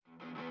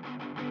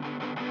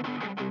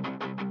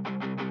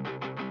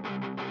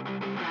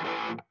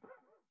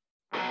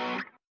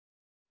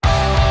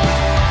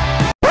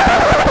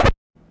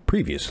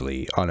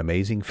Previously on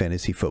Amazing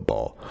Fantasy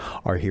Football,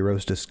 our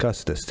heroes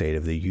discussed the state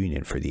of the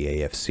union for the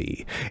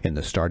AFC. In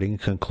the starting and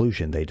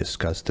conclusion, they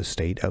discussed the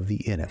state of the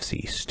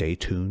NFC. Stay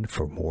tuned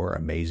for more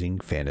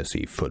Amazing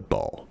Fantasy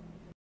Football.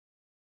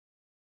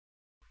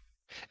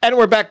 And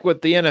we're back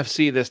with the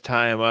NFC this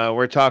time.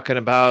 We're talking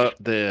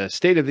about the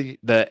state of the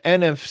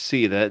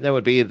NFC. That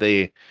would be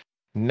the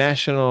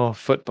National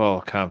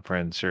Football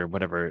Conference, or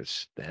whatever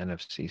the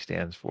NFC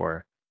stands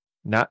for.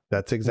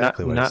 That's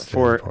exactly what it stands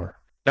for.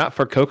 Not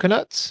for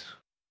coconuts.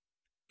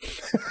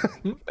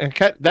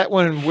 That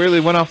one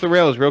really went off the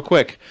rails real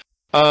quick.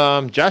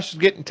 Josh is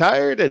getting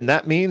tired, and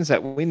that means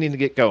that we need to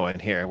get going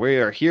here. We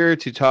are here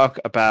to talk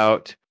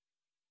about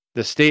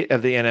the state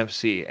of the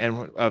NFC,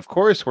 and of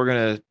course, we're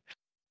gonna,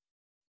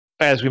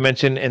 as we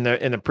mentioned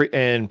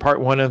in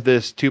part one of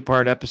this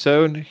two-part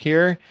episode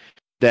here,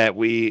 that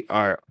we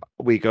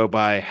go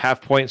by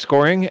half-point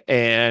scoring,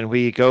 and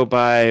we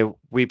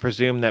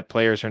presume that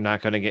players are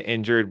not going to get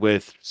injured,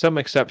 with some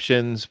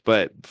exceptions,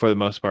 but for the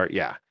most part,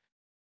 yeah.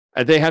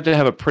 They have to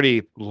have a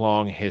pretty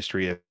long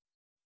history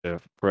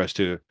for us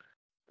to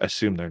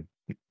assume they're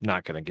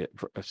not going to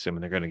assuming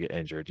they're going to get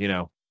injured, you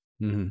know?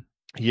 Mm-hmm.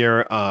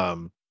 You're,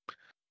 oh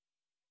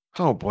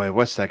boy,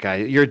 what's that guy?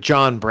 You're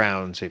John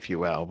Browns, if you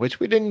will, which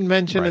we didn't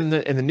mention in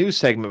the news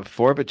segment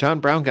before, but John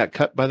Brown got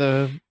cut by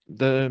the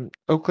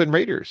Oakland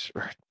Raiders,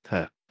 or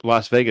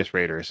Las Vegas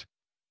Raiders.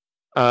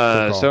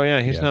 So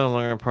yeah, he's no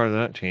longer part of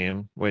that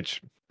team,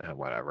 which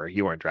whatever.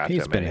 You weren't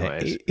drafted him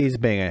anyways. He's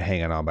been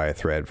hanging on by a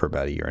thread for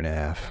about a year and a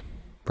half,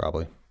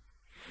 probably.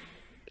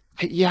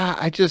 Yeah,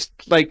 I just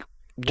what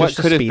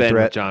could have been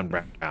with John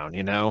Brown,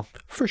 you know?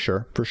 For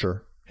sure.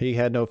 He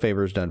had no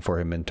favors done for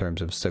him in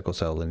terms of sickle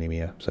cell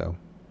anemia, so.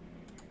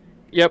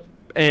 Yep,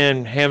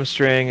 and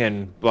hamstring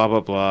and blah blah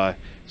blah.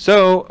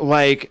 So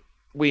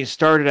we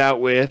started out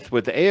with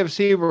the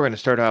AFC, we're going to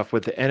start off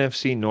with the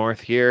NFC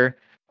North here.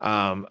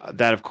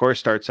 That of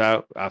course starts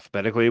out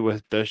alphabetically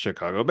with the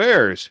Chicago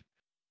Bears.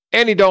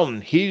 Andy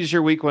Dalton, he's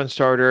your week one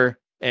starter,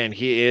 and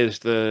he is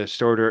the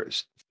starter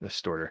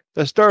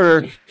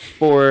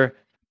for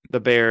the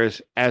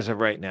Bears as of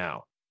right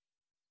now.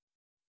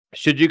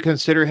 Should you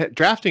consider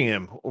drafting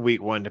him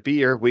week one to be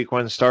your week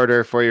one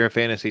starter for your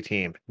fantasy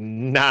team?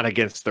 Not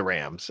against the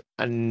Rams.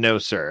 No,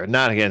 sir.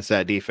 Not against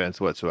that defense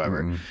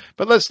whatsoever. Mm-hmm.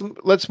 But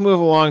let's move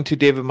along to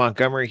David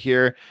Montgomery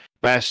here.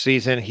 Last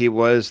season, he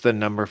was the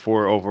number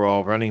 4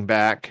 overall running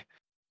back.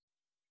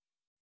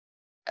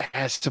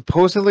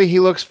 Supposedly,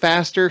 he looks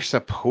faster.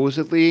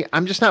 Supposedly.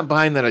 I'm just not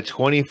buying that a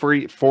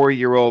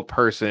 24-year-old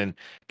person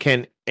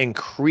can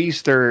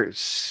increase their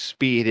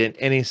speed in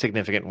any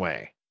significant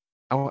way.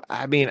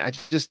 I mean, I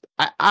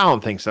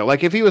don't think so.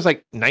 If he was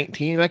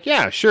 19,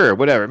 yeah, sure,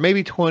 whatever.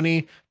 Maybe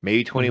 20,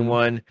 maybe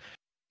 21. Mm-hmm.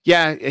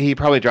 Yeah, he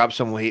probably dropped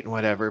some weight and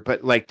whatever.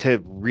 But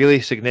to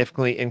really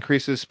significantly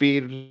increase his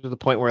speed to the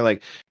point where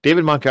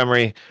David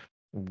Montgomery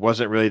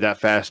wasn't really that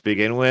fast to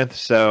begin with.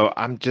 So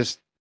I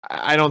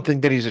don't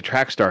think that he's a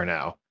track star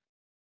now.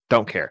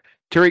 Don't care.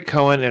 Tariq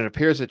Cohen, it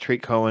appears that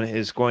Tariq Cohen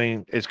is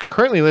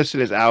currently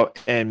listed as out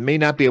and may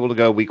not be able to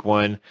go week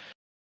one.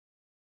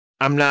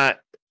 I'm not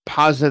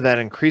positive that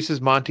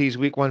increases Monty's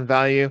week one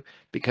value,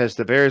 because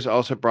the Bears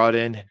also brought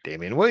in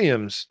Damian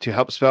Williams to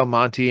help spell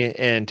Monty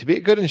and to be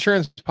a good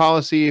insurance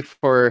policy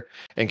for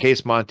in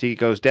case Monty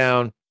goes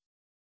down.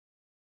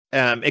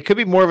 It could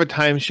be more of a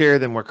timeshare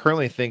than we're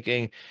currently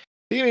thinking.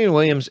 Damian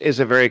Williams is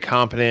a very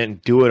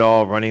competent,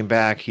 do-it-all running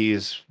back.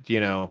 He's,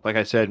 like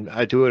I said,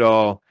 a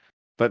do-it-all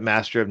but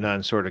master of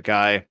none sort of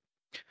guy.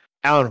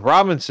 Allen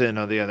Robinson,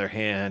 on the other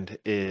hand,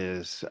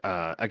 is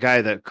a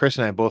guy that Chris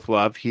and I both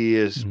love. He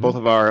is both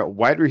of our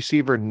wide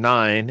receiver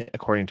 9,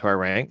 according to our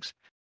ranks.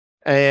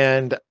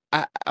 And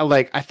I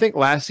think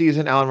last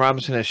season, Allen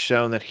Robinson has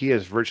shown that he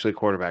is virtually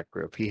quarterback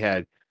proof. He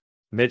had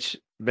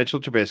Mitchell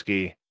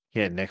Trubisky, he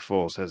had Nick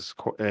Foles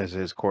as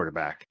his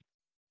quarterback.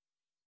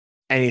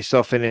 And he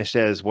still finished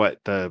as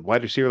the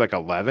wide receiver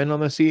 11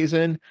 on the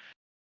season.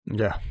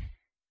 Yeah.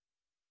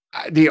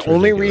 The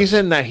only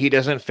reason that he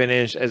doesn't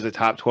finish as a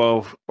top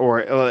 12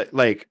 or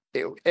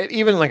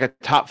even a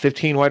top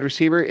 15 wide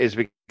receiver is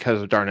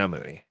because of Darnell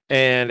Mooney.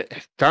 And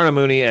Darnell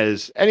Mooney,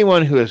 as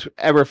anyone who has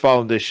ever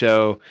followed this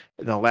show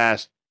in the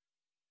last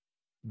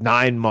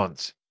 9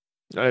 months,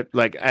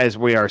 as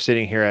we are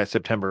sitting here at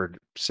September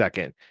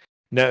 2nd,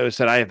 knows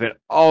that I have been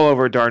all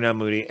over Darnell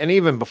Mooney. And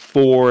even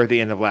before the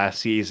end of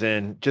last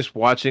season, just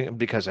watching,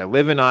 because I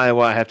live in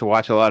Iowa, I have to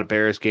watch a lot of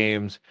Bears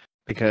games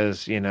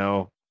because,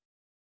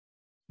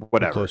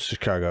 whatever. Close to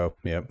Chicago,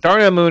 yeah.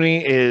 Darnell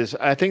Mooney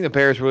I think the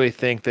Bears really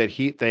think that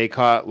they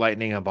caught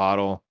lightning in a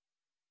bottle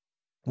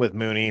with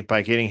Mooney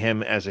by getting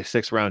him as a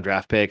 6th round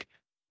draft pick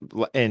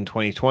in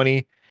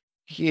 2020.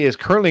 He is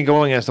currently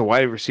going as the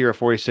wide receiver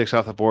 46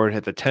 off the board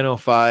at the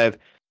 10:05.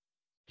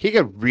 He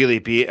could really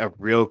be a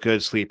real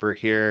good sleeper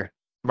here.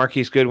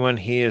 Marquise Goodwin,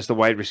 he is the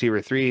wide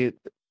receiver 3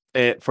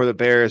 for the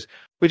Bears,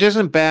 which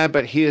isn't bad,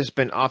 but he has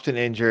been often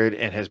injured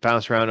and has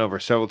bounced around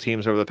over several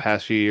teams over the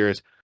past few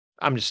years.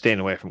 I'm just staying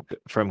away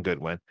from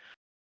Goodwin.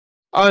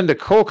 On to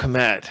Cole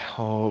Kmet.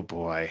 Oh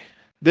boy.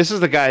 this is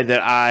the guy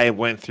that I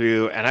went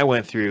through, and I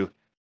went through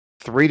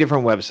 3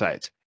 different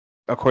websites.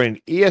 According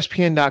to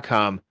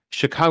ESPN.com,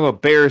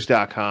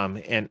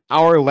 ChicagoBears.com, and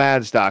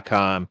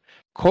OurLads.com,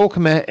 Cole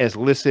Kmet is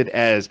listed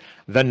as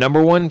the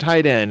number 1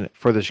 tight end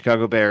for the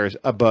Chicago Bears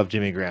above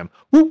Jimmy Graham.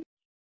 Woo!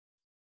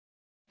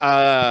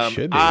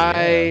 Should be,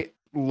 I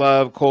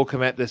love Cole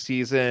Kmet this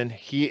season.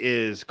 He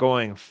is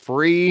going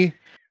free.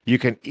 You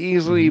can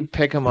easily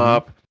pick him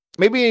up.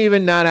 Maybe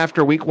even not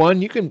after week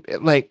 1. You can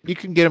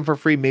get him for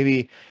free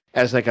maybe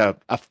as like a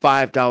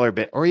 $5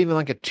 bid or even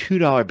like a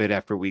 $2 bid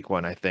after week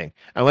 1, I think.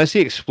 Unless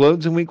he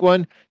explodes in week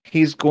 1,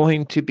 he's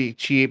going to be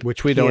cheap.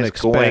 Which we don't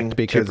expect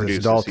because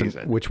it's Dalton.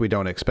 Which we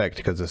don't expect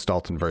because it's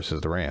Dalton versus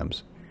the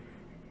Rams.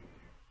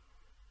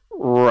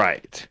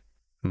 Right.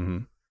 Mm-hmm.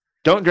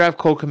 Don't draft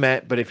Cole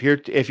Kmet, but if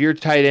you're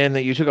tight end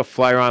that you took a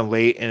flyer on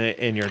late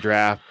in your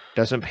draft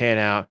doesn't pan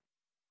out,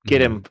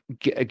 get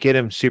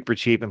him super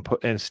cheap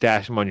and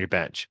stash him on your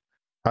bench.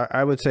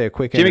 I would say a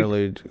quick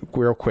interlude,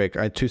 real quick,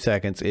 2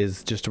 seconds,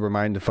 is just to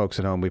remind the folks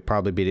at home, we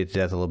probably beat it to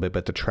death a little bit,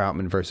 but the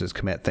Troutman versus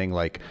Kmet thing,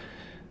 like,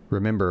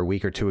 remember a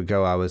week or 2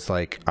 ago, I was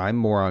like, I'm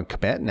more on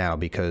Kmet now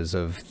because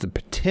of the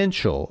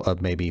potential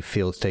of maybe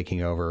Fields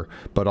taking over,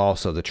 but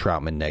also the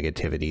Troutman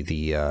negativity,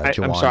 the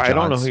Juwan I'm sorry, I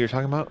don't know who you're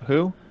talking about.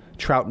 Who?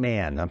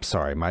 Troutman. I'm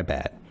sorry, my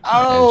bad.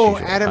 Oh,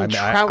 Adam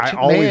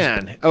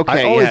Troutman.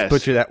 Okay, I always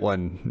butcher that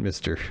one,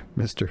 Mister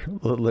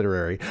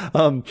Literary.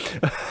 But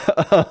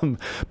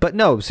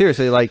no,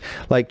 seriously, like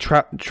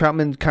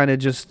Troutman kind of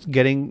just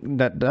getting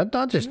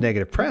not just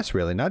negative press,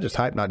 really, not just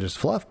hype, not just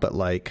fluff, but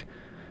like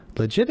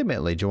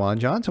legitimately, Juwan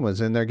Johnson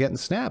was in there getting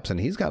snaps, and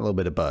he's got a little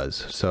bit of buzz.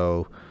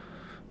 So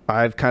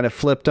I've kind of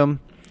flipped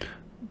him.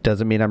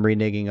 Doesn't mean I'm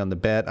reneging on the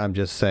bet. I'm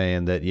just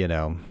saying that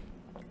yeah,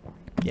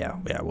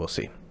 we'll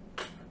see.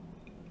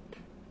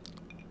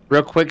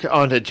 Real quick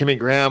on to Jimmy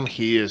Graham.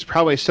 He is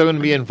probably still going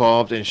to be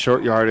involved in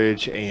short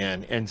yardage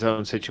and end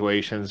zone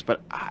situations, but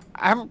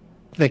I'm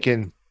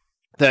thinking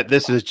that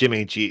this is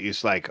Jimmy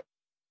G's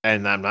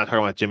and I'm not talking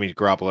about Jimmy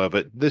Garoppolo,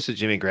 but this is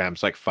Jimmy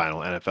Graham's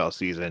final NFL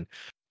season.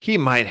 He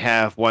might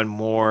have one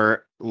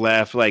more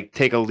left,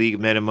 take a league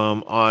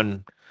minimum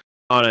on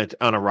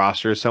a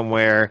roster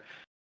somewhere.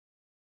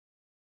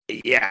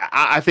 Yeah,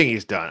 I think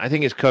he's done. I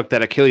think he's cooked.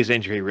 That Achilles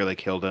injury really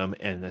killed him,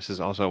 and this is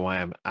also why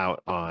I'm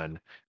out on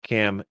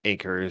Cam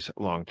Akers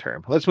long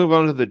term. Let's move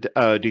on to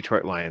the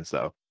Detroit Lions,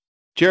 though.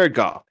 Jared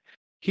Goff.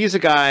 He's a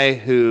guy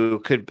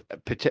who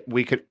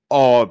we could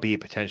all be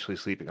potentially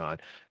sleeping on.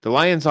 The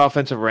Lions'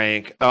 offensive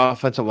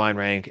line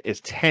rank is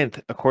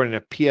 10th according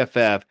to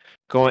PFF.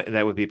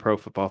 That would be Pro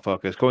Football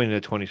Focus going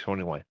into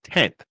 2021.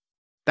 10th.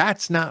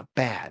 That's not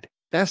bad.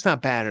 That's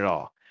not bad at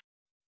all.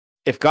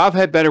 If Goff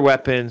had better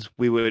weapons,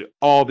 we would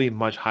all be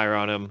much higher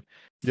on him.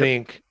 Yep.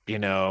 Think, I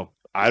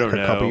don't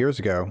know. A couple years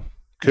ago.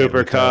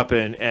 Cooper Kupp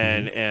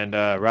and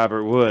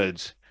Robert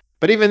Woods.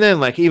 But even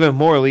then, even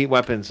more elite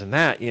weapons than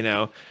that,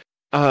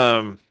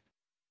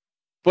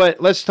 But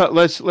let's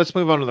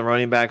move on to the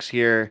running backs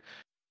here.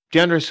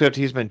 DeAndre Swift,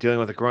 he's been dealing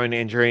with a groin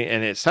injury,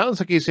 and it sounds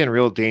like he's in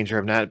real danger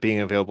of not being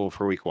available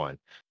for week 1.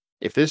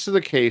 If this is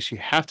the case, you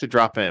have to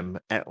drop him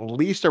at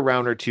least a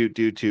round or 2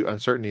 due to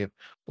uncertainty of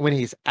when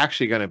he's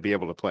actually going to be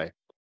able to play.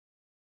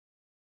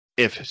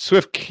 If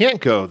Swift can't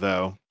go,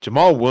 though,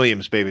 Jamal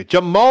Williams, baby.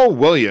 Jamal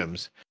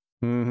Williams.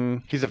 Mm-hmm.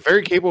 He's a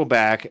very capable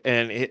back,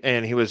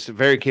 and he was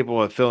very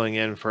capable of filling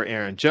in for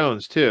Aaron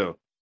Jones, too.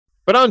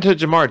 But on to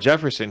Jamar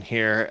Jefferson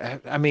here.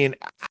 I mean,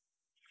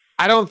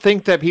 I don't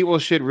think that people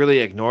should really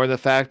ignore the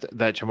fact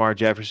that Jamar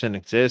Jefferson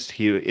exists.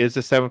 He is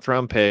the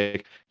 7th-round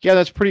pick. Yeah,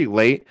 that's pretty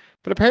late.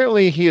 But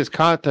apparently he has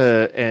caught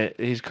the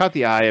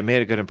eye and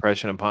made a good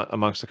impression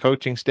amongst the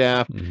coaching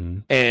staff. Mm-hmm.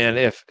 And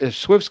if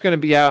Swift's going to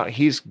be out,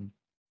 he's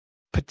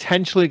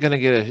potentially going to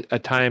get a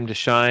time to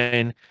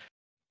shine.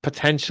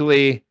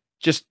 Potentially,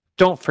 just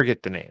don't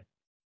forget the name.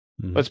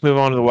 Mm-hmm. Let's move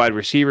on to the wide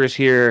receivers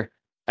here.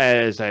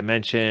 As I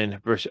mentioned,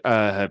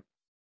 at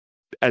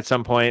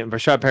some point,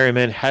 Rashad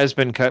Perriman has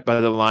been cut by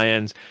the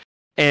Lions.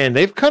 And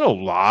they've cut a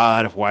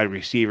lot of wide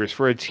receivers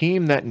for a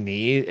team that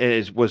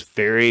was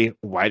very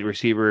wide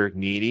receiver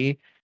needy.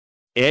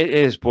 It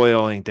is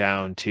boiling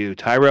down to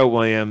Tyrell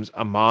Williams,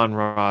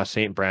 Amon-Ra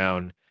St.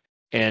 Brown,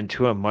 and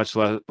to a much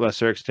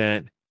lesser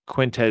extent,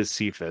 Quintez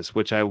Cephas,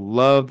 which I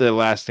love the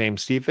last name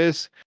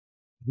Cephas.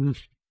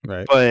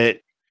 Right.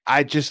 But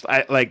I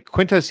like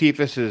Quintez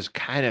Cephas is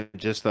kind of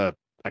just a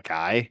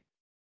guy,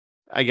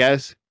 I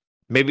guess.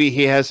 Maybe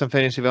he has some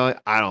fantasy value.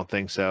 I don't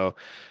think so.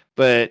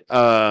 But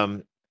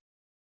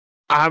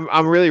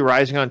I'm really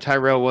rising on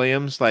Tyrell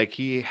Williams.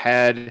 He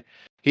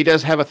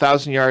does have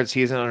 1,000-yard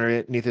season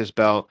underneath his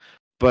belt,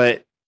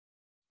 but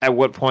at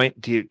what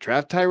point do you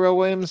draft Tyrell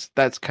Williams?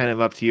 That's kind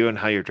of up to you and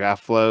how your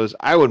draft flows.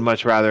 I would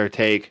much rather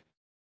take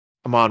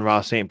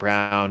Amon-Ra St.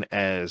 Brown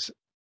as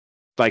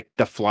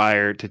the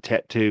flyer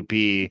to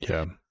be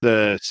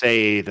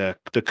the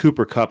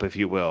Cooper Kupp, if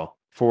you will,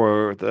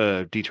 for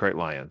the Detroit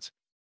Lions.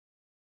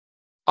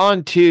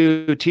 On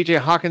to TJ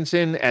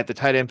Hawkinson at the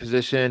tight end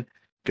position.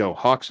 Go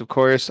Hawks, of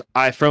course.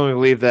 I firmly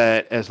believe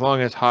that as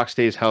long as Hawk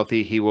stays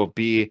healthy, he will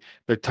be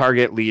the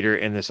target leader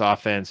in this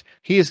offense.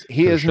 He is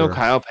no sure.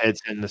 Kyle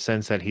Pitts in the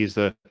sense that he's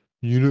the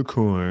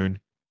unicorn.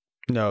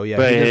 No,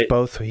 yeah, he does But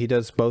both. He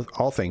does both,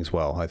 all things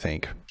well, I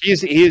think.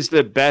 he is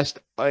the best.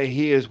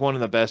 He is one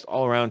of the best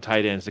all around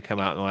tight ends to come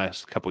out in the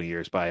last couple of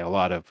years by a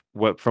lot of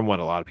what a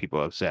lot of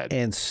people have said.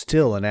 And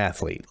still an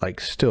athlete,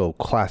 like still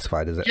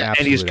classified as an Yeah, absolute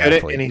and he's good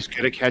athlete. and he's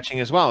good at catching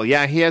as well.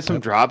 Yeah, he had some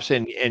drops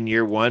in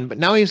year one, but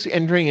now he's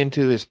entering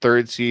into his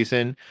third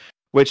season,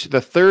 which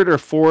the third or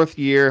fourth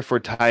year for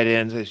tight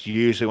ends is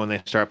usually when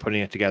they start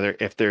putting it together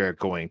if they're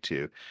going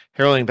to.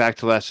 Heralding back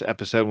to last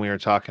episode when we were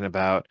talking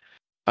about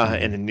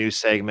in the news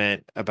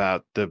segment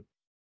about the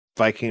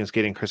Vikings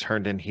getting Chris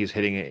Herndon, he's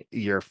hitting it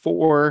year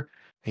 4.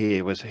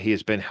 He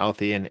has been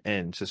healthy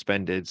and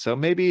suspended. So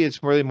maybe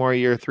it's really more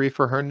year 3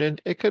 for Herndon.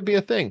 It could be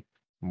a thing.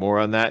 More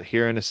on that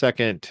here in a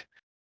second.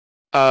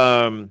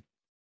 Let's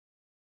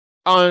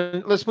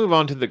move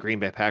on to the Green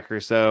Bay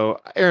Packers.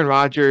 So Aaron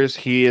Rodgers,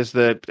 he is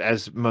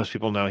as most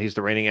people know, he's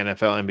the reigning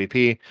NFL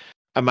MVP.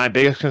 My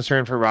biggest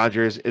concern for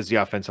Rodgers is the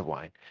offensive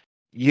line.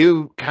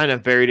 You kind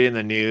of buried it in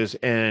the news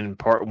in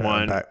part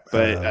 1,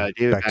 but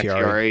David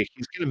Bakhtiari,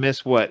 he's going to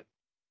miss what?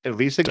 At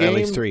least a game? At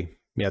least 3.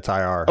 Yeah, it's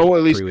IR. Oh,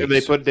 at least they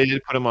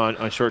did put him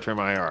on short-term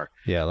IR.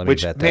 Yeah, let me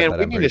bet that. Man,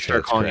 we need to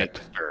start calling it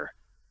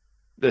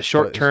the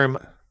short-term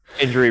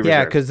injury reserve.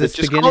 Yeah, because it's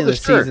beginning of the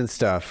season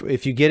stuff.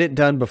 If you get it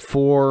done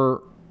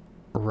before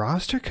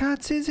roster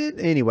cuts, is it?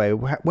 Anyway,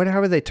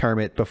 whatever they term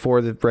it,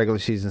 before the regular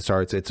season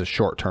starts, it's a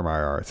short-term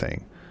IR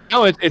thing.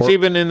 No, it's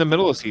even in the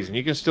middle of the season.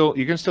 You can still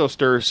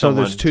stir someone.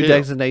 So there's 2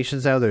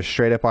 designations now. There's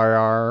straight up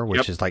IR,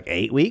 which is like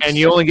 8 weeks. And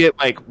you only get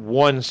like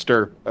 1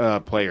 stir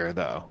player,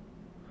 though.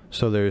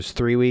 So there's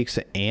 3 weeks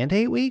and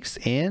 8 weeks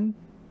and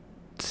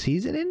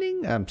season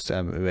ending?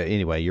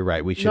 Anyway, you're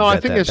right. We should bet I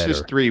think it's better.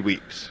 Just 3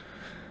 weeks.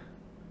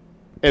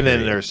 And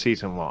then there's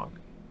season long.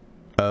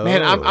 Oh.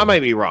 Man, I might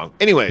be wrong.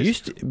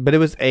 Anyways, but it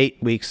was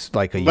 8 weeks,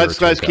 like a year.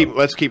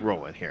 Let's keep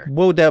rolling here.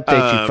 We'll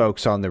update you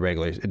folks on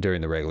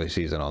during the regular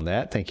season on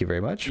that. Thank you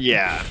very much.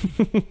 Yeah,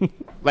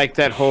 like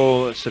that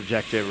whole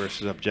subjective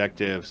versus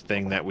objective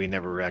thing that we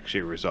never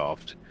actually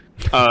resolved.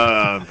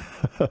 You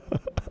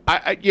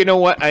know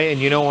what?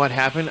 You know what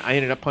happened? I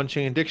ended up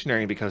punching a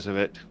dictionary because of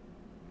it.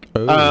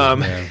 Oh,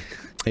 yeah.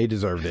 He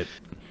deserved it.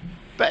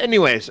 But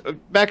anyways,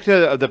 back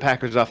to the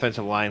Packers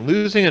offensive line.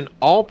 Losing an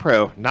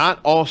all-pro,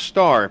 not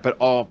all-star, but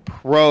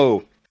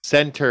all-pro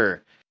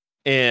center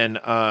in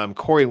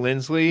Corey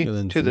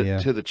Linsley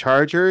to the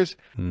Chargers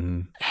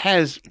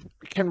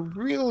can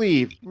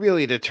really,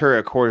 really deter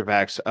a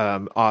quarterback's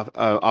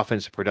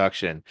offensive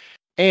production.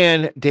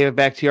 And David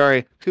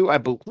Bakhtiari, who I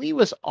believe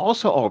was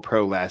also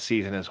all-pro last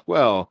season as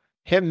well,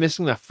 him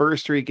missing the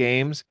first 3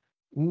 games,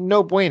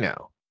 no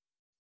bueno.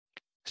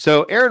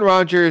 So Aaron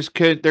Rodgers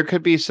there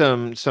could be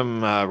some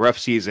rough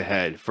seas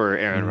ahead for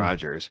Aaron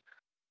Rodgers,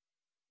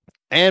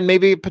 and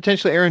maybe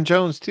potentially Aaron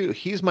Jones too.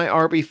 He's my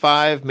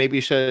RB5. Maybe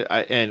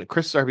and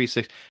Chris is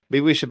RB6.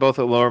 Maybe we should both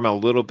lower him a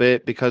little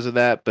bit because of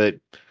that. But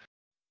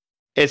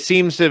it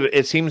seems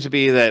to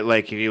be that,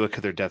 like, if you look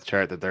at their depth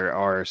chart, that there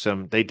are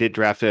some. They did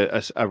draft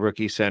a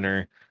rookie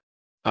center,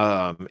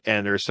 and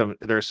there's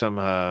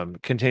some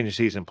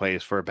contingencies in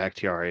place for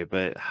Bakhtiari,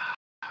 but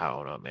I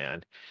don't know,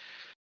 man.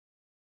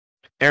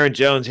 Aaron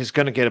Jones, he's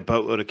going to get a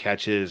boatload of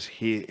catches.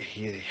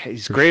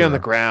 He's great on the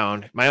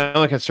ground. My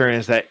only concern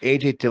is that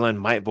A.J. Dillon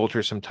might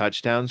vulture some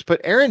touchdowns, but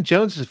Aaron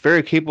Jones is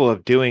very capable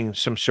of doing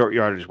some short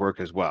yardage work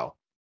as well.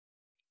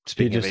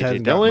 Speaking of A.J.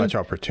 hasn't got much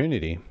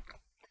opportunity.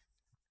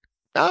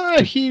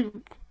 He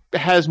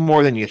has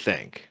more than you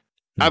think.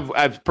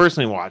 I've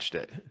personally watched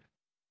it.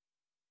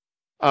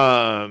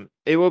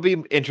 It will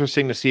be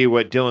interesting to see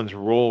what Dillon's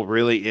role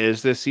really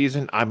is this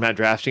season. I'm not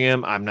drafting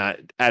him. I'm not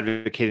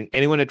advocating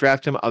anyone to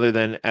draft him other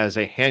than as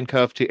a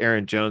handcuff to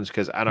Aaron Jones,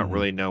 because I don't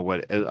really know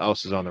what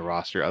else is on the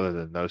roster other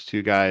than those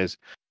 2 guys.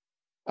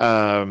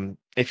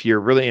 If you're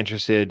really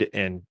interested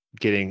in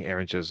getting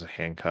Aaron Jones a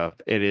handcuff,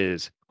 it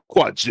is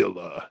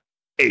Quadzilla,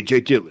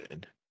 A.J.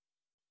 Dillon.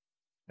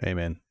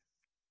 Amen.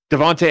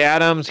 Davante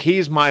Adams,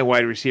 he's my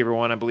wide receiver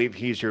 1. I believe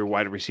he's your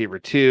wide receiver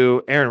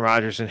 2. Aaron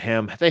Rodgers and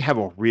him, they have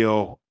a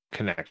real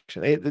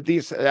connection.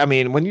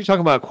 When you talk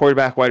about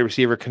quarterback wide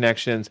receiver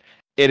connections,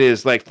 it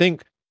is like,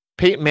 think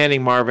Peyton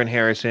Manning, Marvin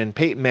Harrison,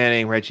 Peyton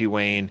Manning, Reggie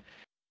Wayne,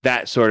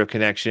 that sort of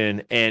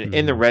connection. And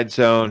in the red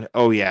zone,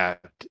 Aaron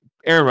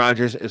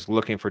Rodgers is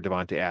looking for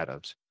Davante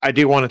Adams. I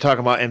do want to talk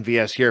about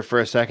MVS here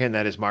for a second.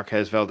 That is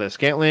Marquez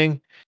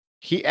Valdes-Scantling.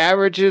 He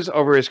averages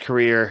over his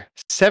career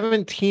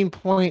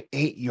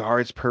 17.8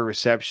 yards per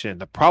reception.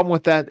 The problem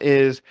with that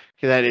is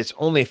that it's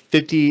only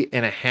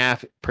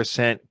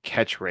 50.5%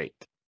 catch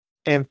rate,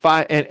 and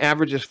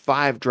averages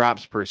 5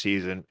 drops per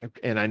season.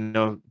 And I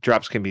know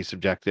drops can be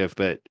subjective,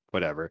 but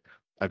whatever,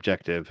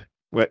 objective.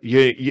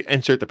 You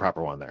insert the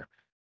proper one there.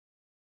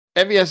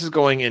 MVS is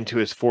going into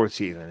his 4th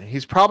season.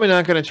 He's probably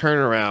not going to turn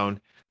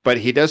around, but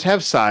he does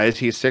have size.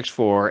 He's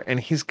 6'4", and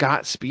he's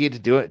got speed to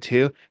do it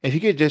too. If he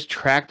could just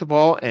track the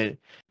ball and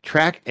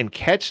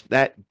catch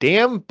that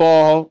damn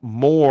ball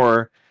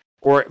more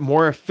or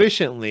more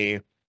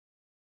efficiently,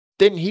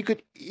 then he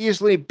could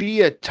easily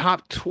be a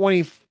top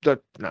 20,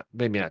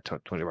 maybe not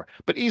top 24,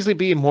 but easily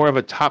be more of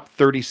a top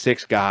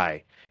 36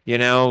 guy.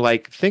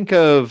 Like think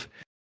of,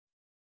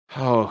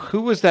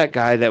 who was that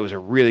guy that was a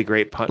really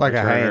great punt like returner,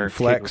 a high-end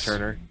flex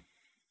returner?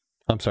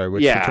 I'm sorry,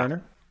 which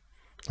returner?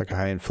 Like a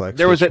high-end flex.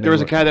 There was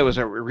a guy that was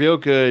a real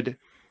good.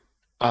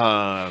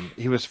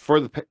 He was for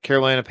the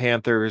Carolina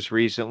Panthers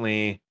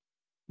recently,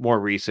 more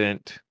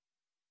recent.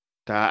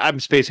 I'm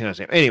spacing on his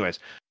name. Anyways,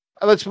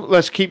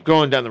 let's keep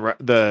going down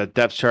the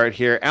depth chart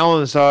here.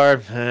 Alan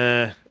Lazard,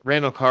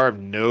 Randall Cobb,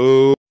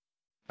 no.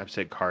 I've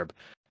said Carb.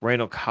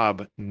 Randall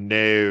Cobb,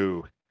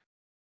 no.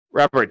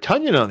 Robert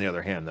Tonyan, on the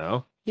other hand,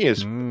 though, he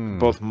is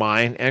both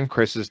mine and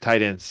Chris's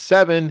tight end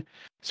 7.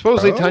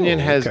 Supposedly Tonyan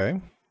has. Okay.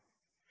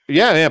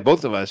 Yeah,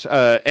 both of us.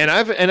 And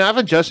I've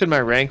adjusted my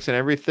ranks and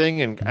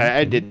everything, and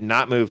I did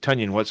not move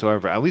Tonyan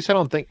whatsoever. At least I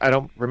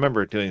don't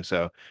remember doing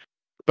so.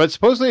 But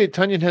supposedly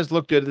Tonyan has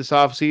looked good this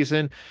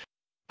offseason.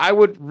 I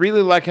would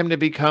really like him to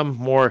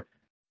become less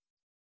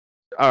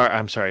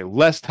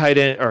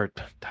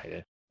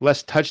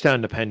less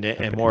touchdown dependent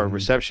and more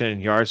reception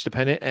and yards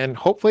dependent. And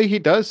hopefully he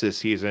does this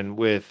season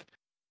with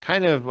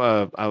kind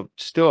of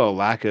still a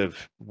lack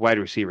of wide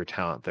receiver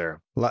talent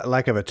there.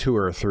 Lack of a 2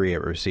 or 3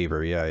 at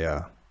receiver.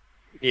 Yeah.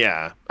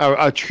 Yeah,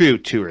 a true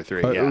 2 or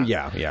 3.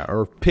 Yeah.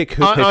 Or pick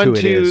who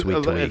it is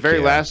week to week. Very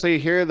lastly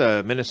here,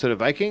 the Minnesota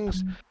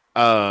Vikings.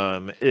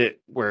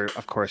 We're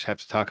of course have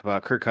to talk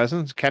about Kirk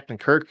Cousins, Captain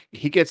Kirk.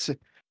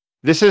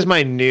 This is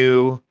my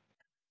new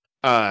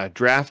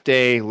draft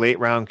day late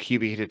round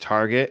QB to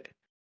target.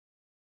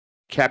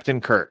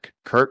 Captain Kirk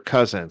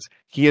Cousins.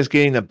 He is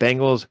getting the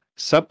Bengals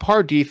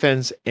subpar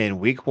defense in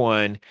week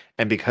 1,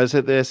 and because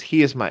of this,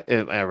 he is my.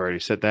 I've already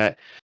said that.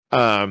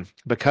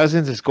 But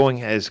Cousins is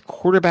going as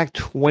quarterback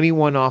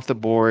 21 off the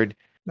board.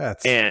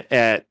 At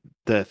the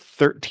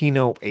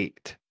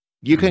 1308.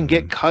 You can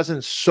get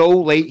Cousins so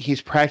late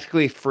he's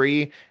practically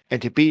free,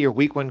 and to be your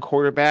week 1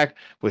 quarterback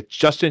with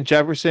Justin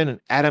Jefferson and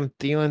Adam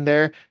Thielen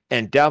there,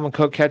 and Dalvin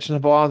Cook catching the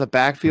ball in the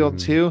backfield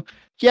too.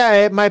 Yeah,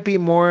 it might be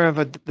more of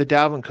the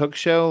Dalvin Cook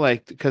show,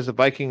 like because the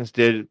Vikings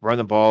did run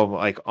the ball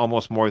like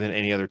almost more than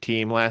any other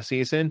team last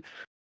season.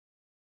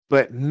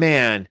 But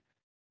man.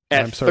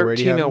 At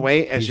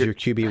 1308 as your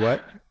QB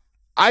what?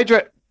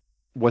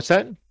 What's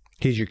that?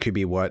 He's your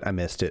QB what? I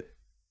missed it.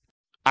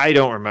 I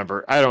don't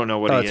remember. I don't know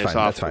what he is.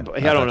 That's fine.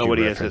 I don't know what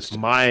he is. It's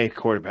my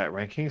quarterback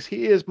rankings.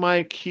 He is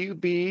my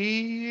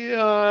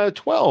QB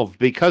 12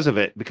 because of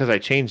it. Because I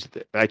changed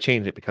it. I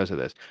changed it because of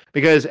this.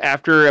 Because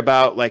after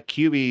about like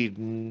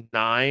QB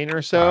 9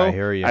 or so,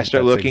 I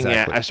start looking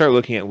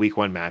at week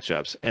 1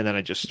 matchups, and then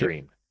I just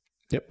stream.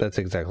 Yep, that's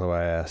exactly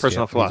why I asked.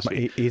 Personal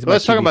philosophy.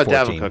 Let's talk about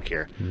Dalvin Cook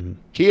here.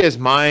 He is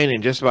mine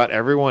and just about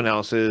everyone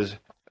else's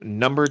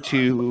number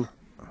 2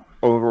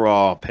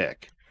 overall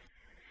pick.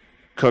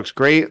 Cook's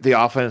great. The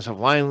offensive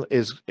line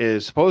is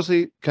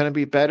supposedly going to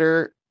be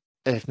better,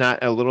 if not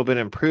a little bit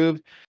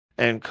improved.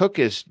 And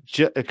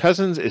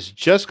Cousins is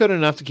just good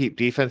enough to keep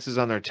defenses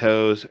on their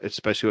toes,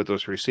 especially with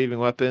those receiving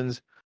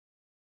weapons.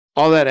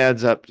 All that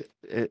adds up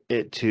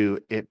to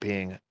it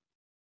being.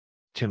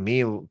 To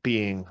me,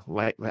 being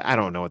like, I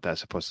don't know what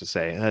that's supposed to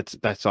say.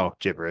 That's all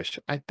gibberish.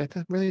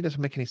 That really doesn't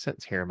make any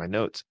sense here in my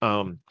notes.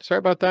 Sorry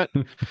about that.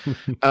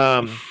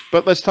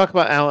 But let's talk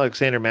about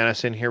Alexander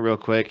Mattison here real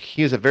quick.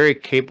 He is a very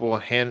capable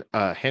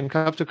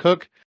handcuff to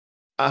Cook.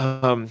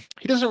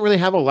 He doesn't really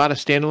have a lot of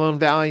standalone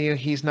value.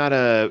 He's not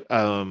like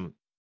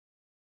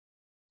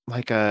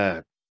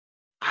a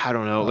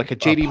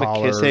JD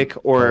McKissick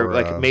or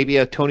like maybe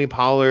a Tony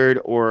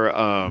Pollard or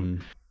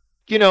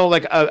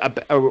like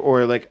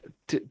or like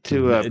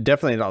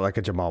definitely not like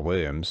a Jamal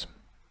Williams.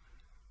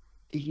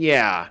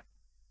 Yeah,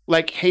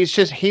 like he's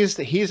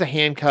a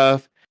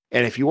handcuff,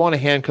 and if you want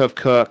to handcuff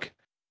Cook,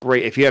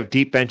 great. If you have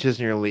deep benches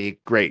in your league,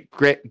 great.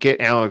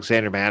 Get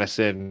Alexander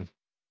Mattison.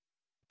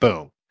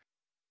 Boom.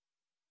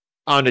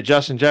 On to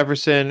Justin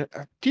Jefferson.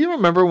 Do you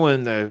remember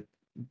when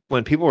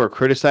people were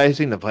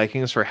criticizing the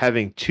Vikings for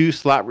having 2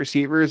 slot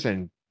receivers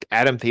and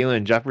Adam Thielen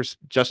and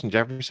Justin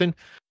Jefferson?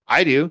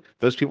 I do.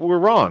 Those people were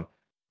wrong.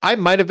 I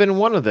might have been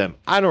one of them.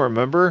 I don't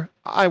remember.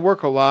 I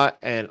work a lot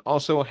and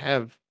also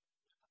have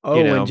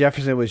when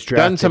Jefferson was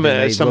drafted,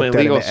 done some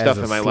illegal stuff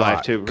in my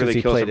life to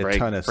really kill some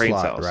brain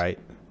cells. Right?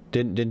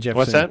 Didn't Jefferson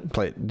What's that?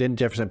 Didn't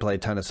Jefferson play a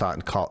ton of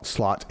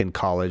slot in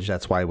college?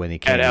 That's why when he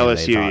came at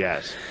LSU,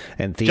 yes.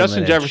 And Thielen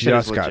Justin Jefferson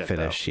just got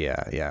finished.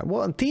 Though. Yeah.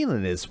 Well, and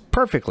Thielen is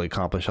perfectly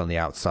accomplished on the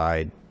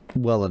outside,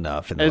 well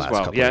enough in the last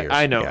couple of years. Yeah,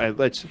 I know. Yeah.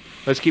 Let's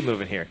keep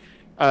moving here.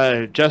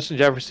 Justin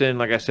Jefferson,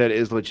 like I said,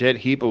 is legit.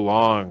 He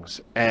belongs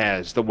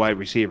as the wide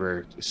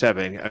receiver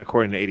 7,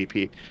 according to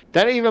ADP.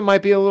 That even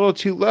might be a little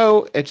too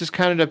low. It just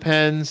kind of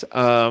depends.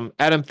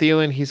 Adam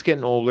Thielen, he's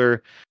getting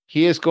older.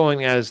 He is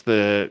going as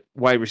the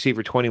wide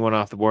receiver 21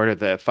 off the board at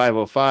the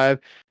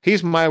 505.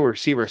 He's my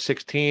receiver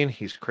 16.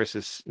 He's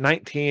Chris's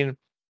 19.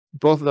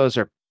 Both of those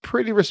are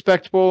pretty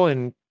respectable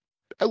and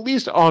at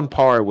least on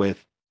par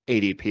with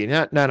ADP.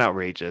 Not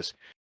outrageous.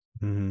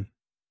 Mm-hmm.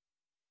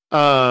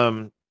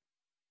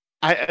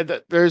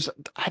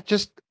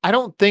 I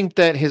don't think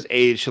that his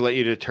age should let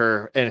you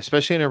deter, and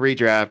especially in a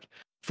redraft,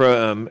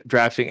 from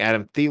drafting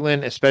Adam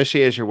Thielen,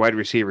 especially as your wide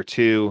receiver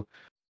too.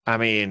 I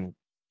mean,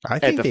 I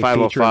at think the they feature him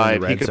in the 505, he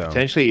red could zone.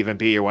 potentially even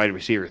be your wide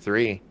receiver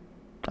 3.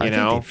 I You think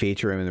they know,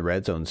 feature him in the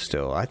red zone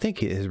still. I think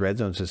his red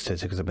zone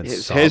statistics have been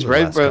his solid his the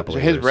red last couple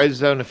of his years. red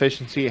zone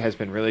efficiency has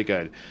been really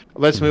good.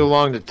 Let's move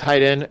along to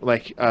tight end.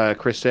 Like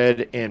Chris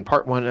said in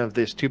part 1 of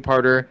this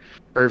two-parter,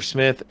 Irv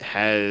Smith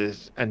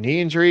has a knee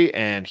injury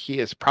and he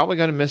is probably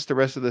going to miss the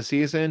rest of the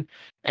season.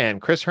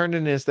 And Chris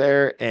Herndon is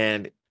there,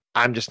 and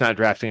I'm just not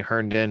drafting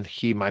Herndon.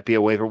 He might be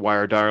a waiver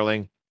wire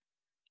darling.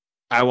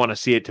 I want to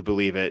see it to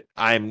believe it.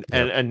 And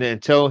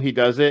until he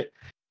does it,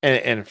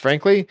 and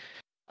frankly,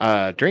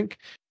 drink.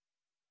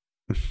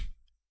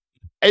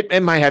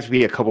 It might have to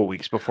be a couple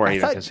weeks before I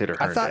even consider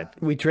Herndon. I thought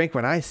we drank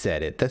when I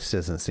said it. This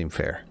doesn't seem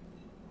fair.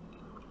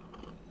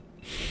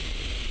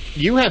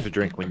 You have to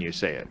drink when you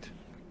say it.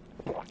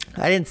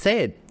 I didn't say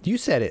it. You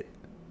said it.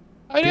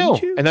 I know,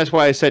 you? and that's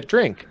why I said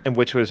drink, and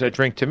which was a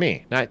drink to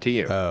me, not to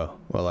you. Oh,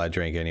 well, I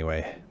drank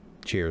anyway.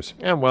 Cheers.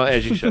 Yeah, well,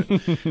 as you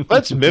should.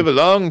 Let's move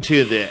along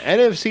to the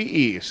NFC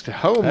East,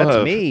 home That's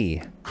of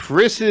me.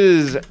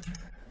 Chris's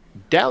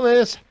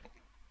Dallas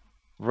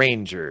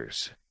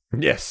Rangers.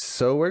 Yes,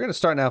 so we're going to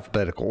start in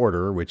alphabetical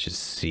order, which is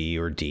C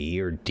or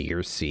D or D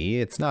or C.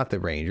 It's not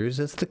the Rangers,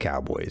 it's the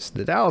Cowboys.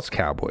 The Dallas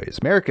Cowboys.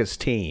 America's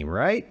team,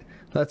 right?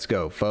 Let's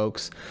go,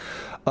 folks.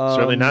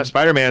 Certainly not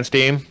Spider-Man's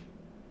team.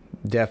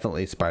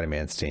 Definitely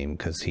Spider-Man's team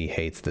because he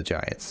hates the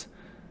Giants.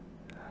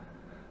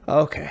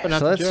 Okay, But not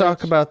so the let's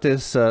talk about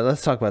this.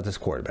 Let's talk about this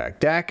quarterback.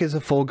 Dak is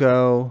a full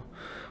go.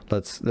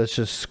 Let's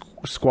just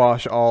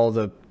squash all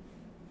the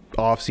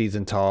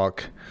off-season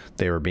talk.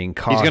 They were being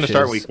cautious. He's going to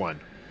start week 1.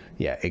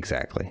 Yeah,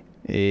 exactly.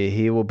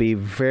 He will be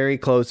very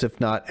close, if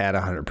not at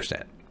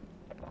 100%.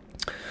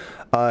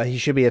 He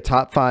should be a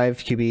top 5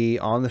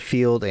 QB on the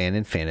field and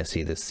in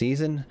fantasy this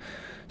season.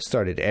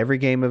 Started every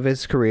game of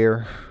his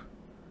career,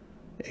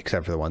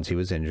 except for the ones he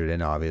was injured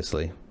in,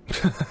 obviously.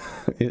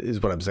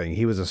 Is what I'm saying.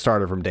 He was a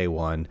starter from day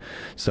one.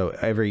 So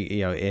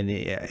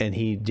and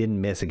he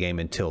didn't miss a game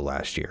until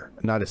last year.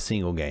 Not a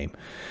single game.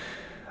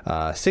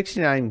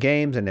 69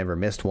 games and never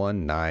missed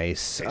one.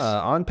 Nice.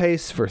 On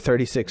pace for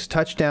 36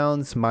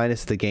 touchdowns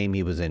minus the game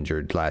he was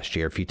injured last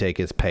year. If you take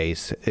his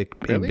pace,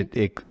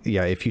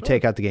 if you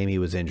take out the game he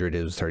was injured,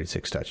 it was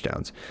 36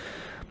 touchdowns.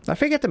 I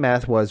forget the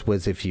math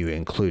was if you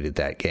included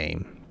that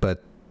game,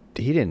 but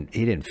he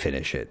didn't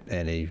finish it,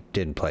 and he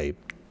didn't play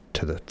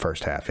to the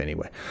first half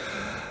anyway.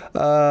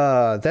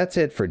 That's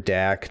it for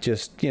Dak.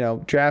 Just,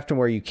 draft him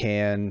where you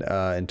can.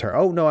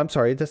 Oh, no, I'm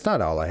sorry. That's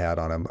not all I had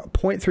on him.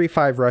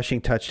 0.35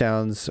 rushing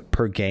touchdowns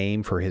per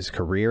game for his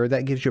career.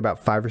 That gives you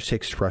about 5 or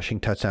 6 rushing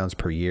touchdowns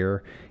per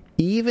year.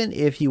 Even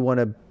if you want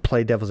to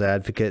play devil's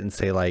advocate and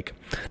say, like,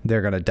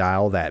 they're going to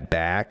dial that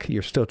back,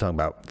 you're still talking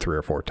about 3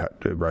 or 4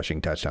 rushing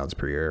touchdowns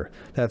per year.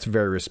 That's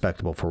very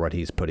respectable for what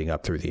he's putting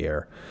up through the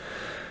air.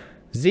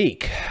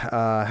 Zeke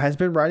has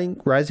been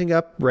rising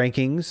up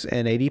rankings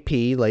and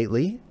ADP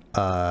lately.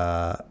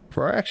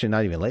 For actually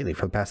not even lately,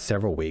 for the past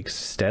several weeks,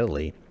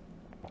 steadily.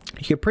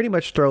 You could pretty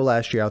much throw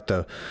last year out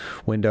the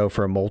window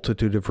for a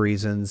multitude of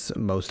reasons,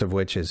 most of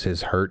which is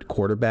his hurt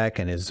quarterback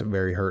and his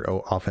very hurt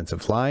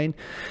offensive line.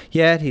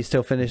 Yet he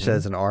still finished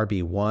as an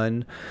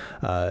RB1.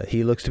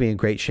 He looks to be in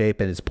great shape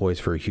and is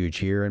poised for a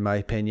huge year, in my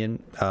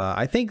opinion.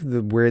 I think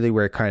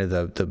where kind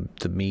of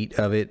the meat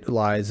of it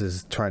lies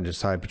is trying to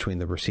decide between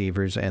the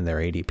receivers and their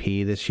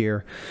ADP this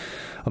year.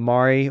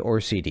 Amari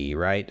or CD,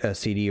 right?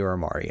 CD or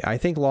Amari. I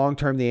think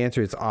long-term the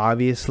answer is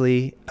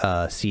obviously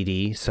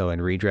CD. So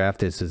in redraft,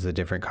 this is a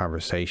different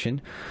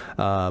conversation.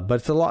 But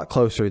it's a lot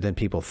closer than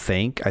people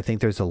think. I think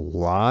there's a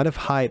lot of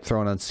hype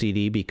thrown on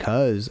CD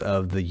because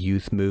of the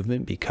youth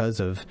movement, because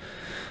of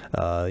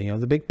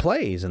the big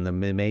plays and the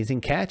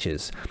amazing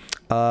catches.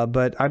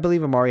 But I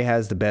believe Amari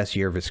has the best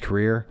year of his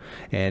career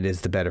and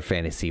is the better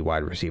fantasy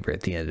wide receiver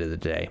at the end of the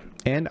day.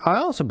 And I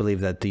also believe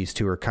that these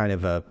two are kind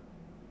of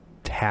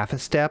half a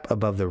step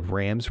above the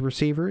Rams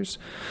receivers,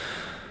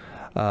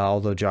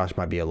 although Josh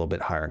might be a little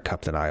bit higher on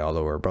Cup than I,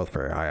 although we're both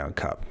very high on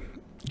Cup.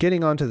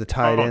 Getting on to the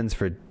tight ends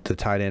for the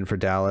tight end for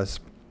Dallas.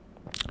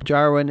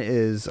 Jarwin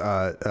is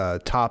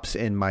tops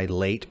in my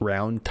late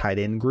round tight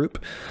end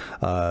group.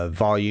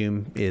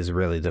 Volume is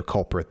really the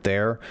culprit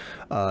there.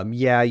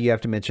 You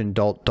have to mention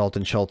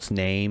Dalton Schultz's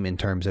name in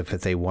terms of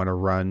if they want to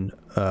run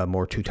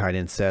more 2 tight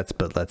end sets,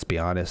 but let's be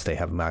honest, they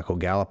have Michael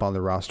Gallup on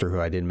the roster,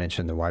 who I didn't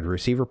mention the wide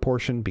receiver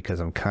portion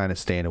because I'm kind of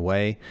staying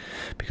away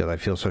because I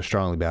feel so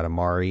strongly about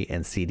Amari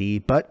and CD.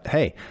 But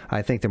hey,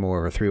 I think they're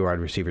more of a 3 wide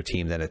receiver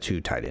team than a 2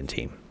 tight end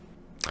team.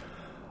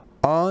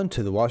 On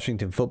to the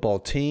Washington football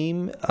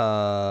team.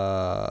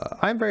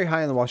 I'm very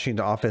high on the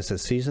Washington offense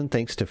this season,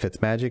 thanks to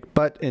Fitzmagic.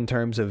 But in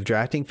terms of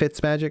drafting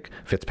Fitzpatrick,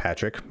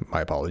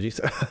 my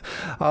apologies.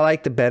 I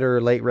like the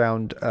better late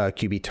round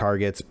QB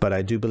targets, but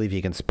I do believe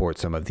he can sport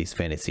some of these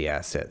fantasy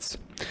assets.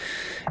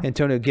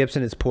 Antonio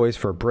Gibson is poised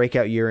for a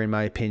breakout year, in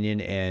my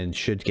opinion, and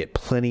should get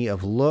plenty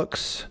of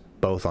looks.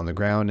 both on the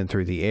ground and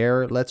through the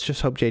air. Let's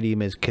just hope J.D.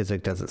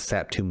 McKissic doesn't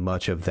sap too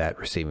much of that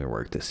receiving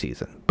work this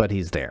season, but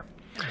he's there.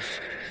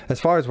 As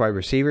far as wide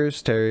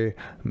receivers, Terry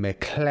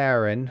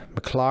McLaurin,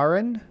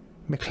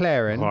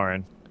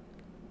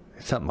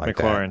 something like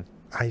that.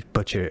 I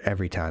butcher it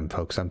every time,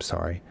 folks. I'm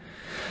sorry.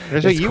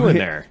 There's a U in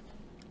there.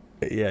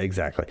 Yeah,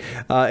 exactly.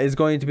 Is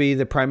going to be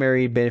the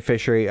primary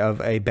beneficiary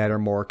of a better,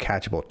 more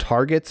catchable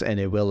targets and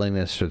a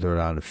willingness to throw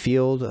down the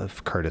field,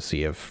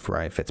 courtesy of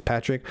Ryan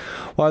Fitzpatrick.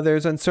 While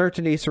there's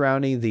uncertainty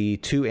surrounding the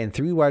 2 and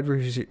 3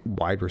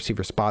 wide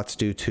receiver spots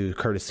due to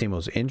Curtis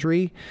Samuel's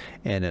injury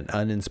and an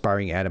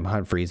uninspiring Adam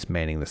Humphries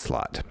manning the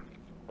slot.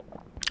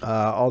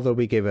 Although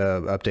we gave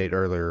an update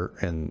earlier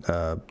in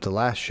the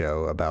last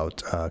show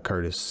about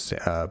Curtis,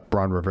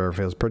 Ron Rivera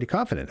feels pretty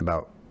confident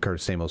about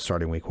Curtis Samuel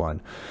starting week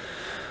 1.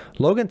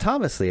 Logan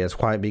Thomasley has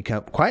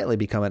quietly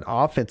become an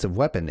offensive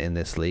weapon in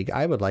this league.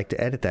 I would like to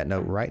edit that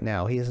note right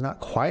now. He has not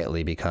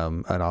quietly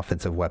become an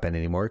offensive weapon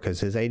anymore because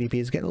his ADP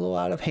is getting a little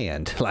out of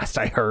hand, last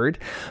I heard.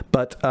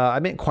 But I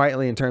meant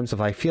quietly in terms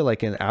of I feel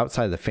like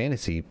outside the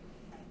fantasy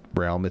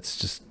realm,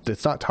 it's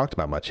not talked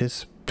about much.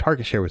 His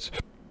target share was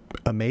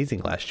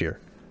amazing last year.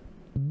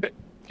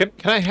 Can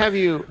I have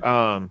you?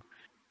 I'm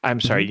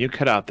sorry, you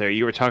cut out there.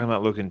 You were talking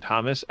about Logan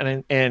Thomas,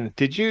 and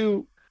did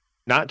you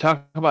not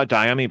talk about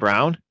Dyami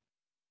Brown?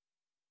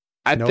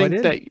 I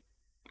think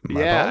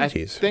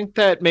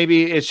that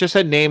maybe it's just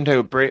a name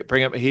to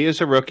bring up. He is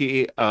a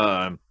rookie.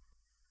 There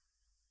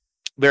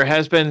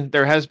has been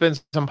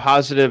some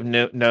positive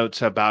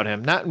notes about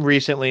him, not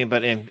recently,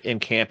 but in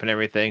camp and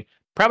everything.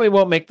 Probably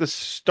won't make the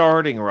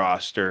starting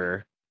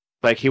roster.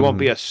 Like he won't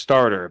be a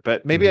starter,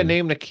 but maybe a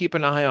name to keep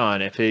an eye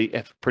on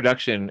if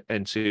production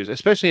ensues,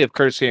 especially if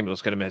Curtis Samuel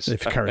is going to miss.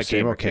 If Curtis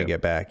Samuel can't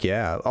get back,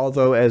 yeah.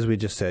 Although, as we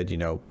just said,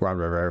 Ron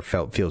Rivera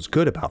feels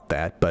good about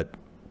that, but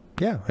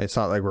yeah, it's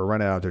not like we're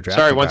running out there.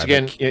 Sorry, once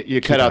again, you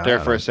cut out there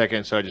for a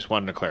second, so I just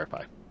wanted to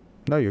clarify.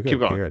 No, you're good. Keep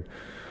going. You're good.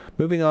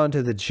 Moving on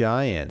to the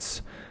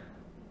Giants.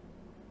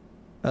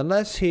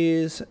 Unless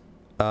he's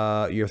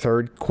your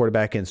third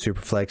quarterback in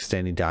Superflex,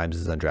 Danny Dimes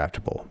is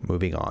undraftable.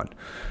 Moving on.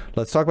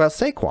 Let's talk about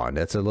Saquon.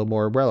 That's a little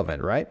more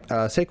relevant, right?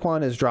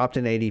 Saquon has dropped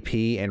in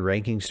ADP and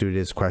rankings due to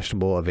his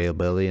questionable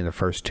availability in the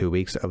first 2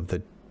 weeks of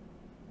the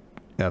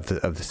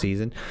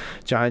season.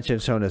 Giants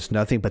have shown us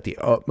nothing but the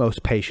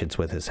utmost patience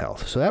with his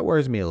health, so that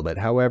worries me a little bit.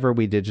 However,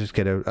 we did just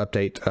get an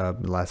update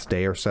last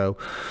day or so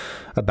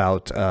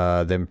about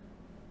them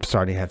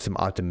starting to have some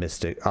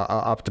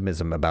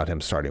optimism about him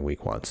starting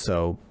week 1.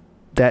 So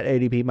that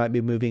ADP might be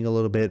moving a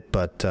little bit,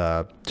 but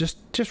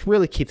just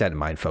really keep that in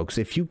mind, folks.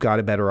 If you've got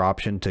a better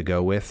option to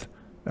go with,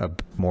 a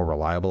more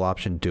reliable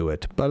option, do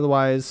it. But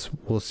otherwise,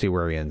 we'll see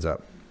where he ends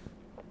up.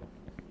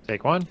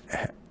 Saquon?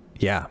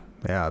 Yeah,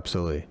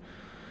 absolutely.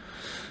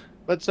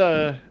 Let's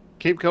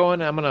keep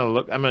going. I'm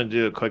gonna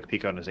do a quick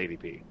peek on his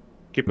ADP.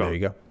 Keep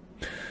going. There you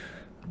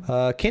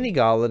go. Kenny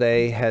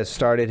Golladay has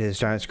started his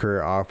Giants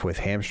career off with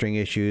hamstring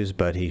issues,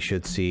 but he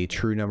should see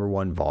true number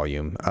 1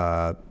 volume.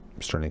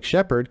 Sterling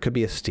Shepard could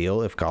be a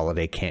steal if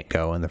Golladay can't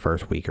go in the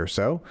first week or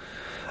so.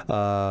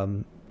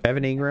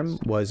 Evan Ingram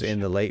was in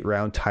the late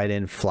round tight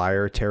end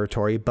flyer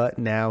territory, but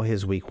now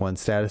his week 1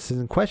 status is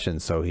in question,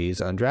 so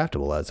he's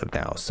undraftable as of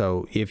now.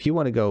 So if you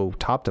want to go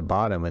top to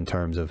bottom in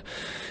terms of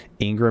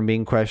Ingram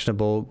being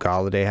questionable,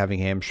 Golladay having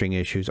hamstring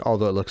issues,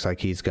 although it looks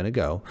like he's going to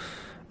go,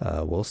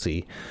 we'll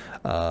see.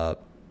 And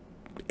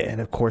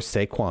of course,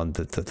 Saquon,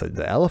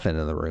 the elephant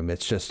in the room.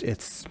 It's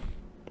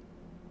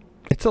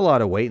a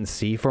lot of wait and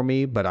see for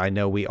me, but I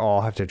know we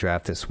all have to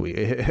draft this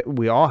week.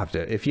 We all have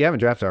to. If you haven't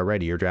drafted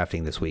already, you're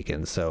drafting this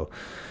weekend. So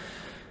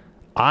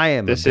I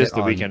am. This is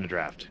the weekend to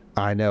draft.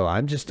 I know.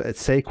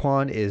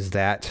 Saquon is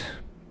that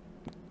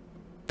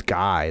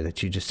guy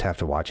that you just have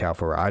to watch out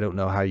for. I don't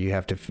know how you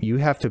have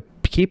to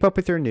keep up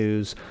with your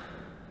news.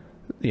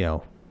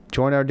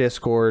 Join our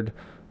Discord,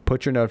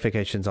 put your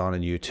notifications on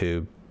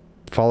YouTube.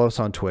 Follow us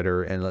on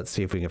Twitter, and let's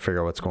see if we can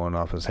figure out what's going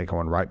on with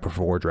Saquon right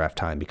before draft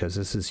time, because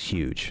this is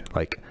huge.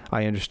 Like,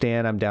 I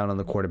understand I'm down on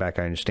the quarterback.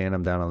 I understand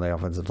I'm down on the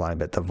offensive line,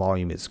 but the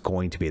volume is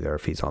going to be there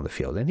if he's on the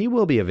field. And he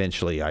will be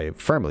eventually. I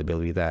firmly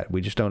believe that.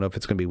 We just don't know if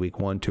it's going to be week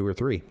 1, 2, or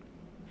 3.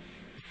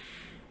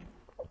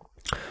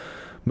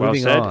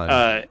 Moving on.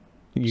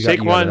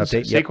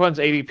 Saquon's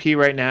ADP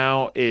right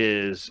now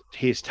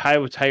he's tied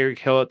with Tyreek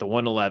Hill at the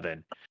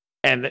 111.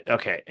 And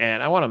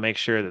I want to make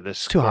sure that this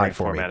scoring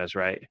format is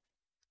right.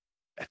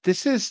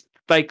 This is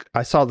like,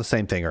 I saw the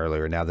same thing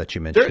earlier. Now that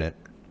you mention it,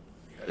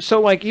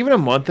 so like even a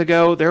month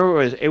ago,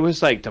 it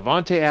was like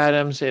Devontae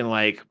Adams and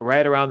like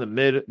right around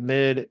the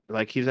mid,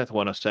 like he's at the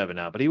 107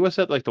 now, but he was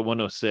at like the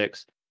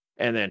 106,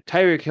 and then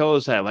Tyreek Hill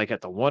is at like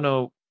at the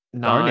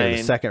 109,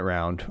 the second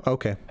round.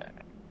 Okay,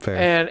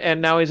 fair.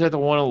 And now he's at the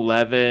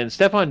 111.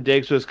 Stephon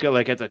Diggs was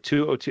like at the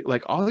 202.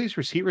 Like all these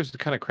receivers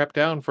kind of crept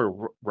down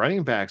for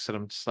running backs, and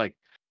I'm just like,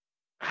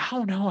 I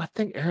don't know. I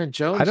think Aaron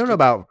Jones. I don't know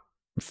about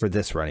for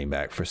this running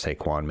back for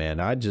Saquon,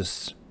 man. I'm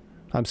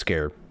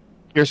scared.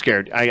 You're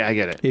scared. I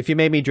get it. If you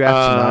made me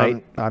draft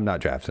tonight, I'm not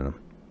drafting him.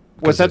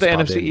 Was that the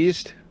NFC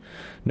East?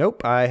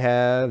 Nope. I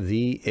have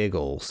the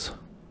Eagles.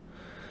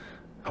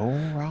 All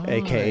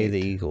aka the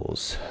right.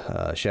 Eagles.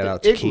 Shout The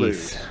out to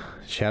Igloos. Keith.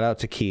 Shout out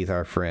to Keith,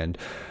 our friend.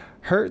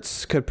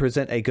 Hurts could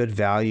present a good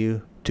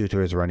value due to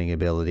his running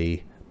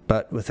ability,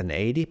 but with an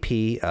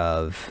ADP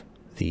of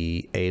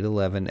the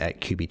 811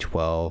 at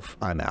QB12,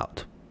 I'm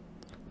out.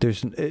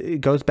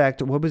 It goes back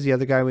to, what was the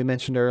other guy we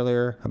mentioned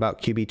earlier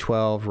about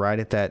QB12, right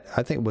at that,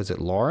 I think, was it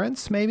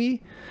Lawrence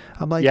maybe?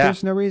 I'm like, Yeah.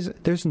 there's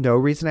no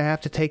reason I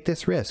have to take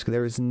this risk.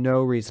 There is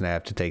no reason I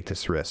have to take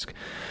this risk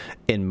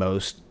in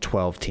most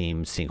 12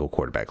 team single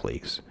quarterback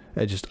leagues.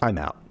 I'm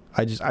out.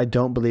 I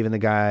don't believe in the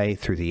guy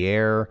through the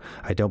air.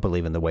 I don't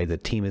believe in the way the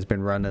team has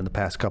been run in the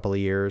past couple of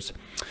years.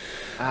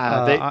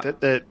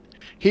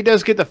 He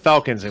does get the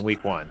Falcons in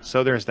week 1,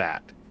 so there's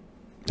that.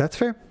 That's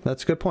fair.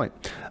 That's a good point.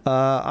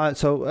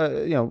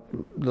 The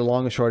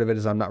long and short of it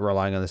is I'm not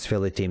relying on this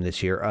Philly team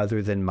this year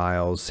other than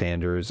Miles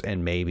Sanders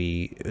and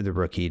maybe the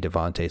rookie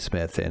Devontae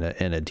Smith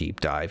in a deep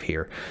dive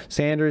here.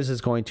 Sanders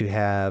is going to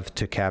have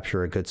to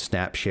capture a good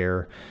snap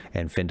share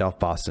and fend off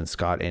Boston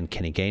Scott and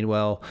Kenny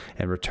Gainwell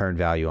and return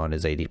value on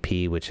his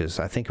ADP, which is,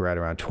 I think, right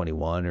around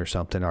 21 or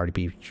something,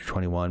 RDP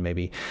 21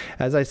 maybe.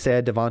 As I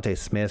said, Devontae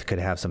Smith could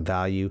have some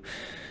value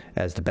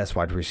as the best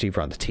wide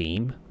receiver on the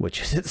team,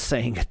 which isn't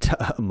saying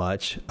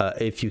much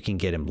if you can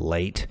get him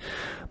late.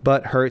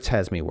 But Hurts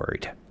has me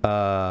worried.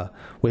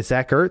 With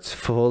Zach Ertz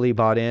fully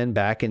bought in,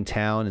 back in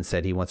town, and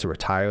said he wants to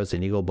retire as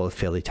an Eagle, both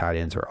Philly tight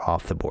ends are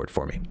off the board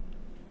for me.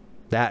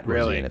 That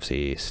Really? was the NFC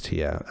East.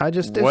 Yeah.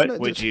 What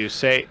would you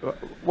say?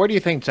 Where do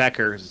you think Zach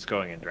Ertz is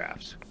going in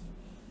drafts?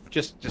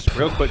 Just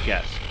real quick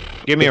guess.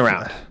 Give me a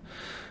round.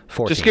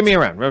 14th, Just give me a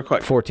round, real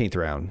quick. 14th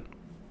round.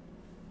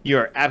 You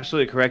are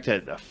absolutely correct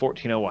at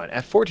 1401.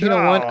 At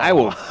 1401, I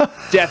will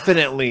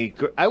definitely.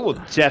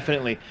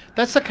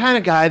 That's the kind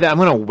of guy that I'm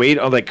going to wait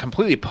on, like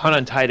completely punt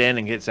on tight end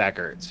and get Zach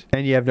Ertz.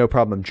 And you have no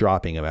problem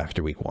dropping him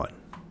after week 1.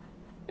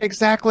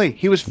 Exactly.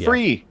 He was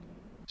free.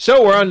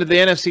 So we're on to the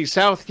NFC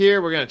South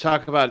here. We're going to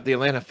talk about the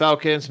Atlanta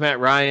Falcons.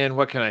 Matt Ryan.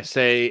 What can I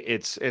say?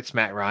 It's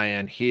Matt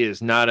Ryan. He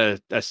is not a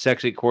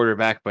sexy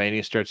quarterback by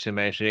any stretch of the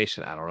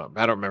imagination. I don't know.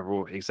 I don't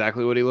remember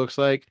exactly what he looks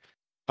like.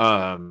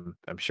 I'm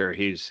sure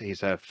he's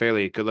a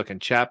fairly good looking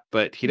chap,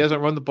 but he doesn't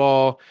run the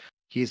ball.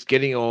 He's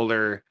getting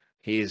older.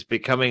 He's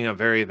becoming a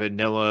very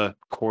vanilla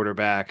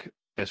quarterback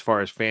as far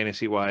as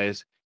fantasy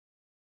wise.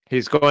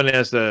 He's going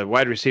as the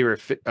wide receiver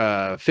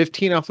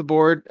 15 off the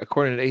board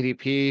according to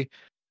ADP.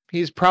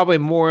 He's probably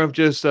more of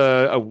just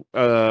a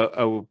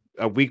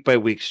week by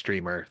week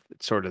streamer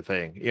sort of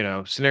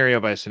thing,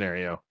 scenario by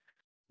scenario,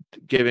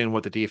 given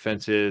what the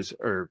defense is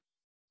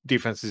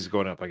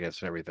going up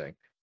against and everything.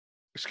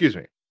 Excuse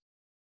me.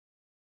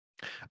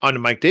 On to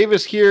Mike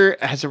Davis here.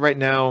 As of right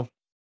now,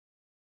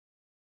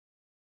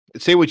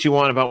 say what you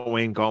want about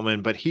Wayne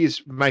Gallman, but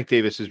Mike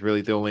Davis is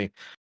really the only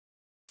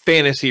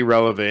fantasy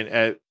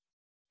relevant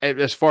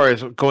as far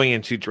as going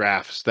into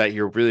drafts that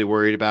you're really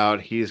worried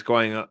about. He's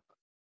going up.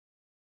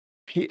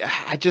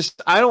 I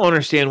don't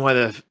understand why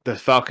the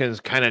Falcons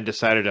kind of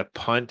decided to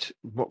punt,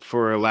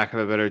 for lack of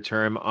a better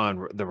term,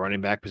 on the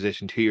running back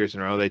position 2 years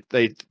in a row.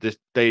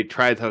 They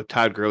tried the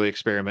Todd Gurley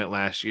experiment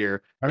last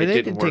year. It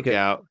didn't work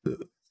out.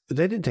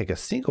 They didn't take a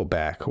single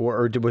back,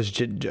 or was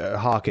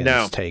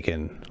Hawkins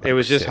taken? It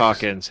was just 6.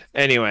 Hawkins.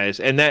 Anyways,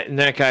 and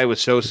that guy was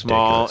so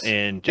small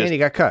and he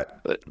got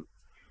cut.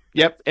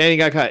 Yep, and he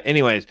got cut.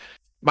 Anyways,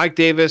 Mike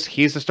Davis,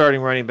 he's the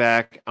starting running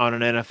back on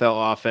an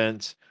NFL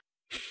offense.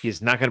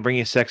 He's not going to bring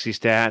you sexy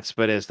stats,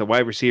 but as the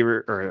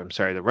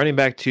the running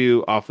back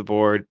 2 off the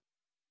board,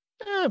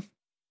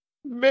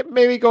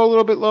 maybe go a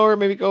little bit lower,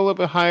 maybe go a little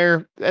bit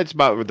higher. That's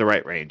about the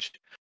right range.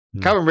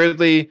 Calvin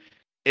Ridley,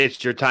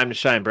 it's your time to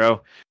shine,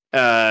 bro.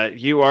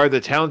 You are the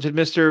talented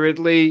Mr.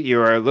 Ridley. You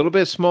are a little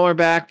bit smaller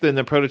back than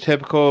the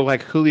prototypical,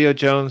 like Julio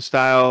Jones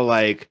style,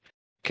 like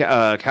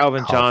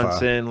Calvin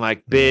Johnson,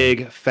 like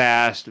big,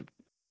 fast,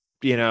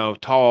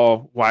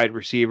 tall, wide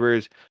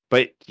receivers.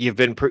 But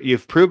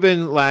you've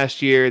proven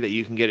last year that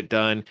you can get it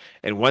done.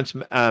 And once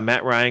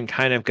Matt Ryan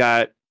kind of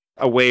got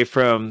away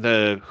from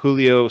the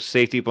Julio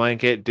safety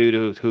blanket due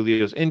to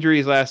Julio's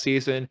injuries last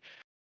season,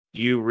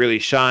 you really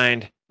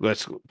shined.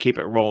 Let's keep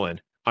it rolling.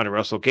 On to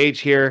Russell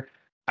Gage here.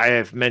 I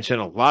have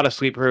mentioned a lot of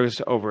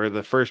sleepers over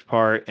the first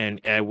part,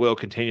 and I will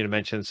continue to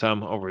mention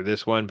some over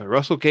this one. But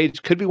Russell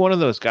Gage could be one of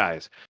those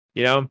guys.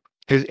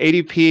 His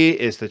ADP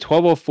is the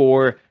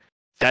 1204.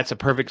 That's a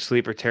perfect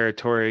sleeper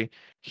territory.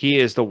 He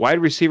is the wide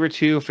receiver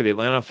 2 for the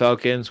Atlanta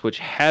Falcons, which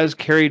has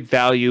carried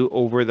value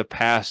over the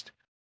past,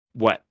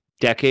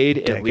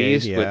 decade at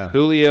least, with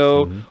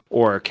Julio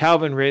or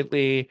Calvin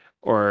Ridley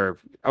or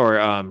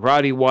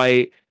Roddy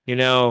White.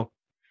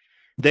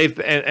 They've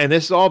and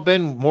this has all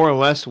been more or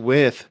less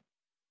with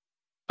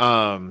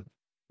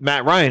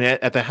Matt Ryan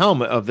at the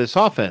helm of this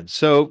offense.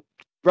 So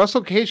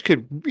Russell Gage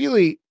could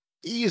really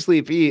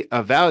easily be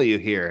a value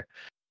here.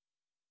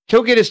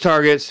 He'll get his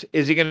targets.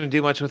 Is he going to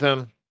do much with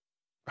them?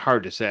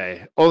 Hard to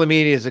say.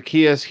 Olamide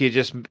Zaccheaus, he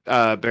just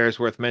bears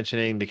worth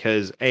mentioning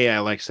because I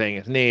like saying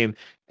his name,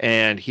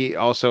 and he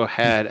also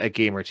had a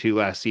game or two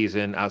last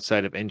season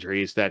outside of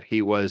injuries that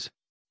he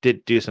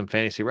did do some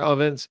fantasy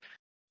relevance.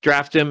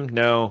 Draft him?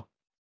 No.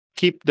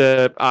 keep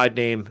the odd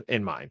name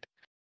in mind.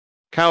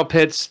 Kyle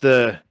Pitts,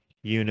 the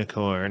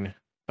unicorn.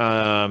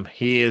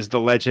 He is the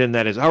legend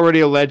that is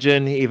already a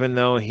legend, even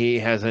though he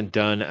hasn't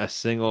done a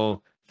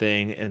single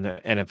thing in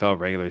the NFL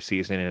regular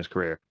season in his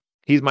career.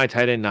 He's my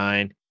tight end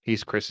 9.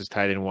 He's Chris's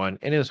tight end 1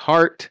 in his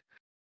heart,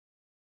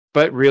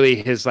 but really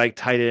his like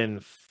tight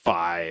end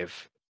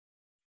 5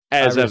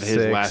 as 5 or of his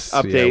last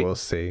 6. Yeah, update. we'll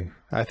see.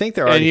 I think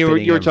they're And already you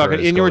fitting were him for talking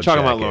his and you were gold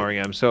talking about jacket. lowering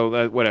him,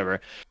 so whatever.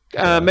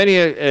 Yeah. Many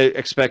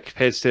expect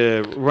Pitts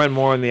to run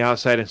more on the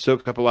outside and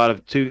soak up a lot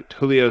of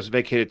Julio's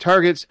vacated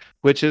targets,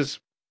 which is,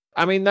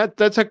 I mean,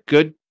 that's a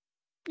good,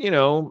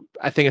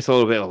 I think it's a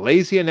little bit of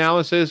lazy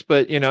analysis,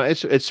 but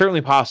it's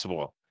certainly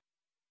possible.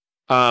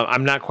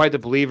 I'm not quite the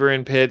believer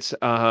in Pitts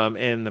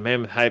and the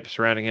mammoth hype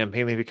surrounding him,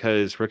 mainly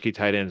because rookie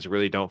tight ends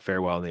really don't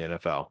fare well in the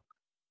NFL.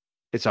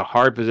 It's a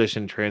hard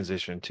position to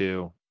transition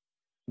to.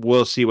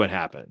 We'll see what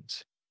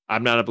happens.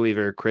 I'm not a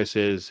believer. Chris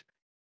is.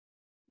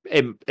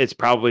 It's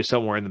probably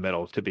somewhere in the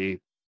middle, to be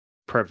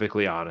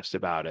perfectly honest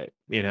about it.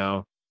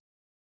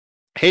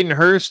 Hayden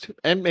Hurst,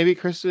 and maybe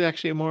Chris is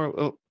actually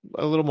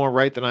a little more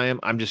right than I am.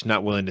 I'm just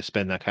not willing to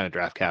spend that kind of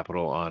draft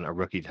capital on a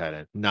rookie tight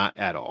end. Not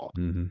at all.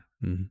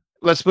 Mm-hmm. Mm-hmm.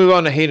 Let's move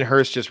on to Hayden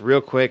Hurst just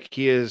real quick.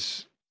 He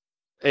is,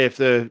 if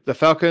the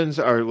Falcons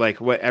are like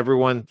what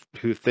everyone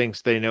who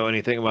thinks they know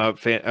anything about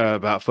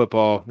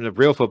football,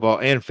 real football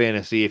and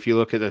fantasy, if you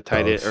look at the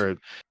tight end or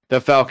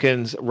the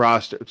Falcons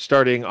roster,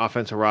 starting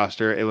offensive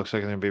roster, it looks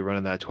like they're going to be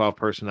running that 12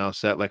 personnel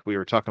set like we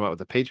were talking about with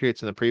the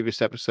Patriots in the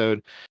previous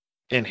episode.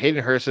 And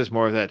Hayden Hurst is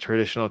more of that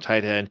traditional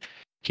tight end.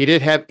 He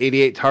did have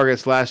 88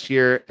 targets last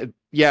year.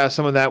 Yeah,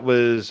 some of that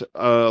was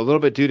a little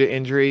bit due to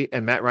injury,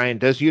 and Matt Ryan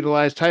does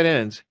utilize tight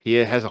ends. He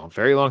has a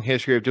very long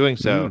history of doing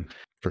so.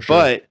 For sure.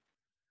 But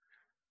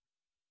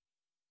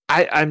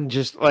I'm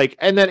just like,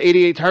 and that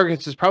 88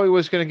 targets is probably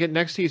what's going to get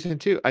next season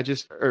too.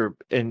 Or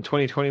in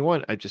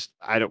 2021,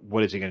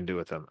 what is he going to do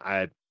with them?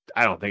 I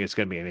don't think it's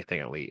going to be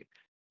anything elite.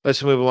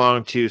 Let's move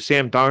along to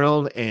Sam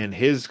Darnold and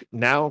his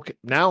now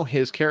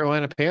his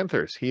Carolina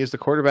Panthers. He is the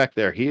quarterback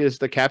there. He is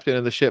the captain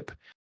of the ship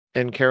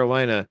in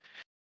Carolina.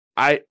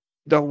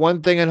 The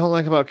one thing I don't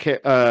like about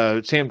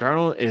Sam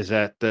Darnold is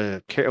that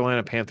the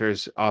Carolina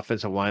Panthers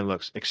offensive line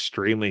looks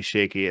extremely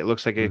shaky. It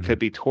looks like it could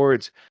be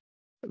towards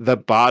the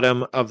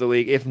bottom of the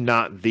league, if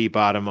not the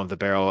bottom of the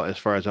barrel as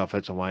far as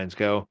offensive lines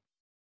go.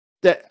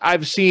 That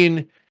I've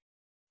seen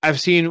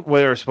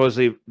where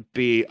supposedly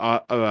be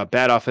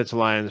bad offensive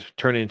lines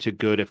turn into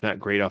good, if not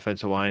great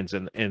offensive lines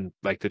in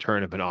like the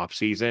turn of an off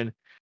season.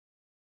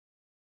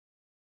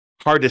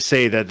 Hard to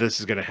say that this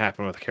is going to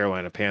happen with the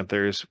Carolina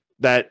Panthers.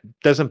 That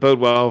doesn't bode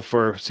well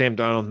for Sam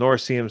Darnold nor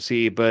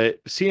CMC,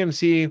 but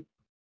CMC,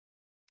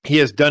 he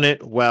has done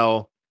it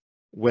well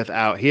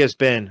without. He has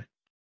been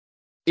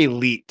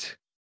elite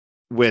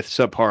with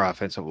subpar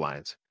offensive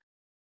lines.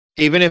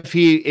 And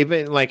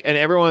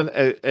everyone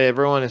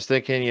is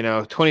thinking,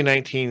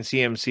 2019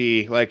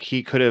 CMC, like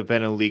he could have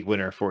been a league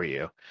winner for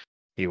you.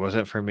 He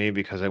wasn't for me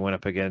because I went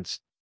up against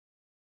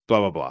blah,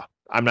 blah, blah.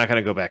 I'm not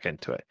going to go back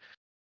into it.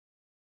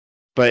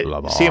 But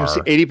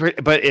CMC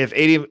 80%, but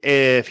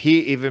if he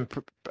even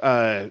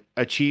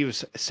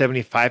achieves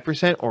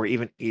 75% or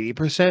even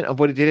 80% of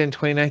what he did in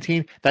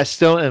 2019, that's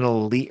still an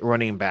elite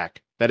running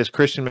back. That is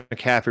Christian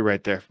McCaffrey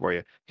right there for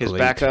you. His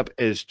backup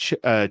is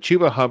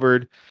Chuba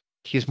Hubbard.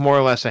 He's more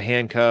or less a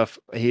handcuff.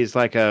 He's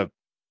like I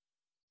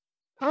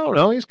don't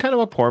know. He's kind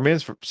of a poor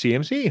man's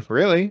CMC,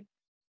 really.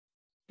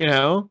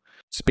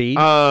 Speed.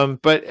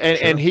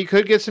 And he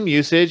could get some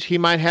usage. He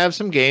might have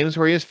some games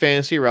where he is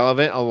fantasy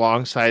relevant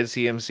alongside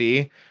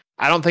CMC.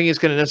 I don't think he's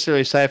going to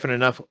necessarily siphon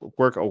enough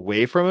work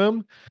away from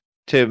him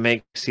to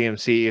make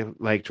CMC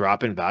like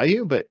drop in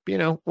value, but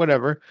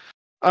whatever.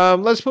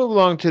 Let's move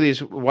along to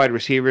these wide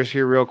receivers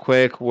here real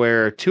quick,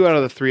 where 2 out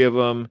of the 3 of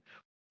them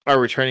are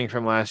returning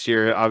from last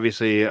year.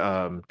 Obviously,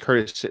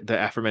 the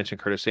aforementioned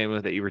Curtis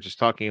Samuel that you were just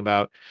talking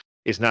about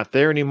is not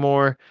there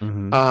anymore.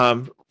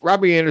 Mm-hmm.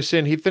 Robbie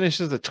Anderson, he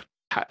finishes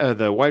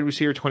the wide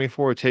receiver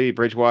 24 with Teddy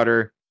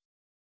Bridgewater.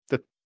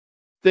 The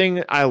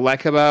thing I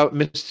like about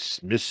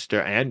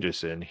Mr.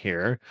 Anderson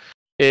here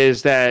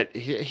is that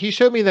he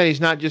showed me that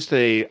he's not just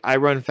I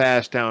run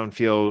fast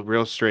downfield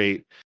real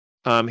straight.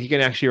 He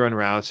can actually run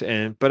routes,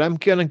 but I'm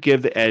gonna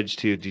give the edge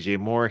to DJ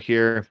Moore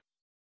here.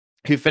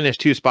 He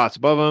finished 2 spots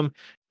above him,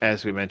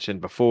 as we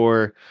mentioned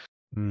before.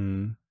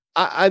 Mm.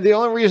 The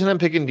only reason I'm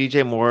picking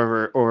DJ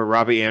Moore or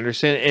Robbie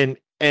Anderson, and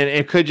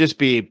it could just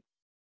be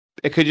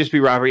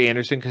Robbie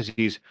Anderson because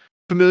he's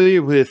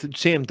familiar with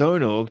Sam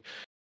Darnold,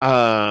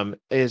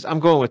 is I'm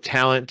going with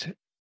talent,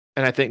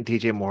 and I think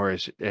DJ Moore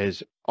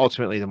is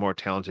ultimately the more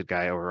talented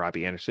guy over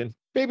Robbie Anderson.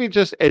 Maybe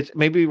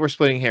we're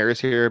splitting hairs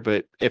here,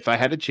 but if I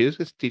had to choose,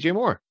 it's DJ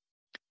Moore.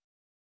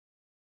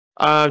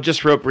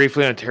 Just real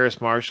briefly on Terrace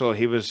Marshall,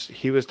 he was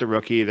the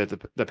rookie that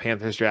the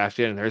Panthers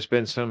drafted, and there's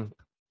been some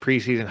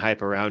preseason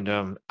hype around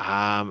him.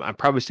 I'm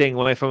probably staying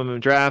away from him in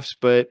drafts,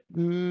 but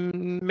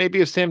maybe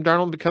if Sam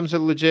Darnold becomes a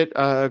legit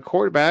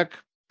quarterback,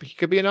 he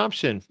could be an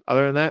option.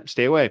 Other than that,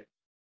 stay away.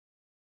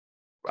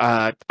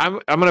 I'm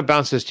going to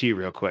bounce this to you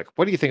real quick.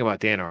 What do you think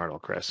about Dan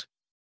Arnold, Chris?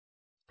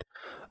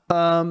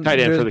 Tight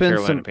end for There's the been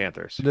Carolina some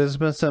Panthers. there's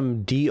been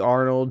some D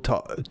Arnold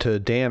to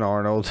Dan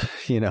Arnold,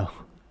 you know.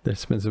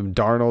 There's been some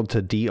Darnold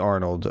to D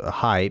Arnold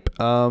hype.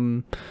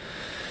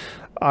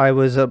 I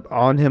was up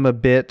on him a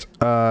bit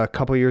a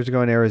couple years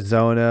ago in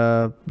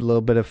Arizona. A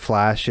little bit of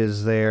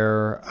flashes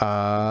there.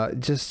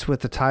 Just with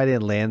the tight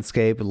end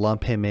landscape,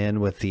 lump him in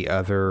with the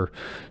other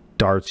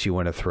darts you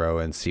want to throw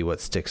and see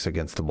what sticks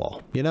against the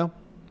wall. You know,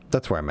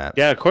 that's where I'm at.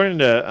 Yeah, according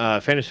to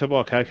Fantasy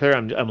Football Calculator,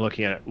 I'm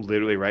looking at it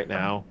literally right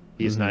now.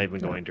 He's not even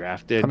going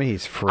drafted. I mean,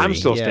 he's free. I'm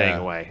still staying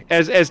away.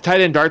 As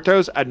tight end dart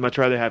throws, I'd much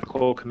rather have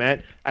Cole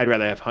Kmet. I'd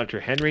rather have Hunter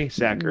Henry,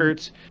 Zach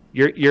Ertz,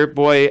 your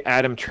boy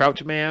Adam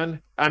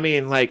Troutman. I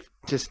mean, like,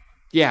 just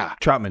yeah.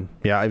 Troutman.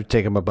 Yeah, I'd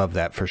take him above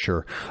that for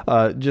sure.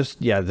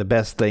 The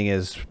best thing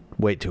is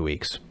wait 2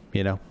 weeks.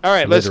 You know. All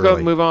right, let's go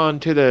move on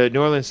to the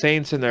New Orleans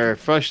Saints and their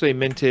freshly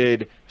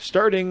minted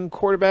starting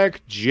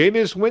quarterback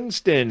Jameis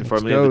Winston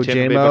from the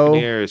Tampa Bay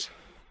Buccaneers.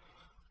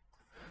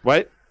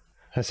 What?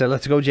 I said,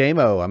 let's go,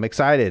 J-Mo. I'm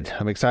excited.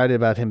 I'm excited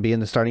about him being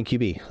the starting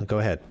QB. Go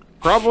ahead.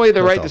 Probably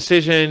the right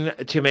decision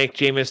to make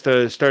Jameis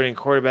the starting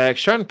quarterback.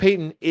 Sean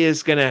Payton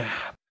is going to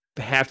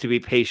have to be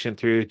patient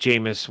through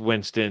Jameis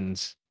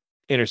Winston's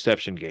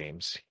interception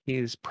games.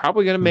 He's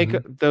probably going to make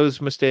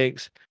those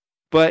mistakes,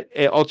 but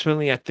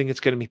ultimately I think it's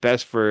going to be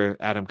best for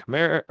Adam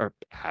Kamara, or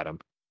Adam?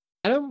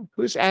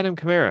 Who's Adam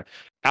Kamara?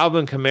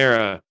 Alvin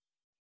Kamara.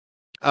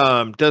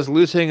 Does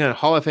losing a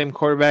Hall of Fame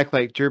quarterback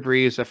like Drew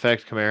Brees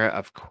affect Kamara?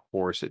 Of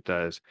course it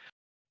does.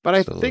 But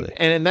I think,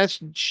 and that's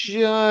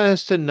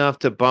just enough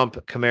to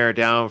bump Kamara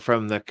down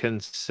from the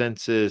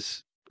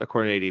consensus,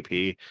 according to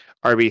ADP,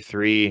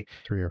 RB3,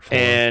 3 or 4,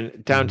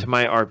 and down to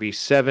my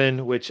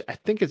RB7, which I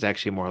think is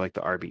actually more like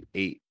the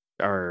RB8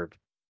 or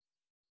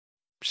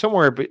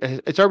somewhere.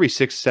 It's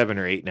RB6, 7,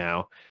 or 8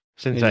 now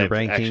since I've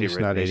actually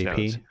written not these ADP.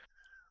 notes.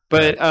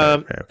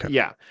 But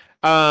yeah.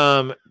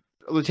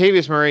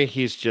 Latavius Murray,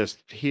 he's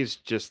just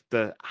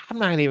the, I'm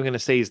not even going to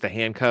say he's the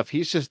handcuff.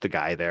 He's just the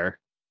guy there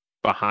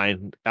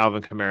behind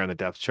Alvin Kamara on the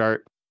depth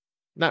chart.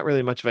 Not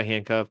really much of a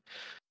handcuff.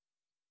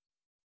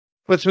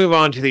 Let's move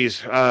on to these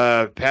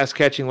pass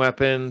catching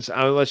weapons.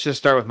 Let's just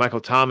start with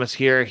Michael Thomas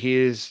here.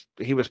 He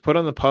was put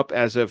on the PUP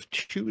as of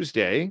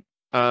Tuesday,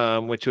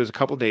 which was a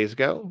couple days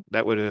ago.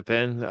 That would have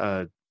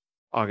been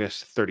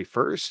August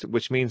 31st,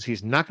 which means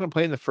he's not going to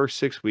play in the first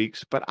 6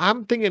 weeks. But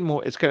I'm thinking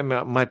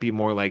might be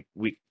more like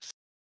week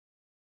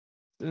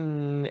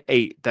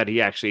 8 that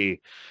he actually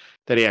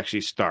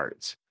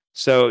starts.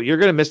 So you're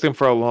going to miss him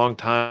for a long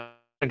time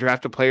and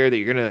draft a player that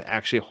you're going to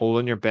actually hold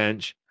on your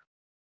bench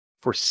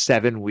for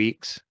 7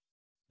 weeks.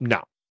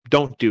 No,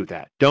 don't do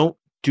that. Do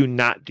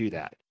not do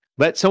that.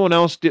 Let someone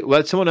else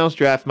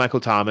draft Michael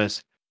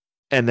Thomas,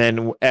 and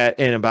then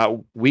in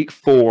about week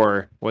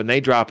 4, when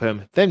they drop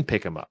him, then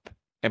pick him up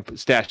and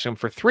stash him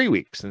for 3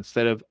 weeks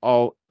instead of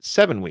all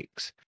 7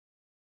 weeks.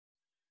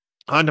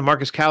 On to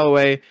Marcus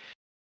Callaway.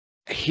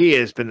 He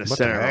has been the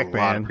center of a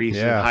lot of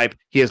preseason hype.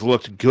 He has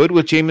looked good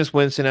with Jameis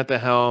Winston at the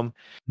helm.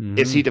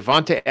 Is he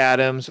Devontae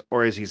Adams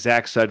or is he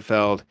Zach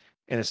Sudfeld?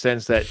 In a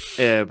sense that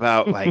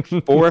about like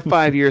 4 or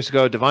 5 years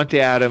ago, Devontae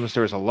Adams,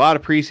 there was a lot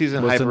of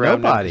preseason hype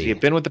around him. He had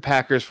been with the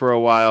Packers for a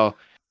while.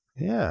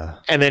 Yeah.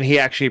 And then he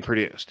actually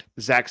produced.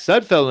 Zach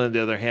Sudfeld, on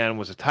the other hand,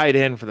 was a tight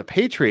end for the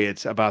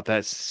Patriots about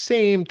that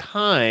same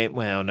time.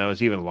 Well, no, it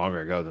was even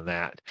longer ago than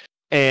that.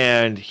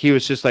 And he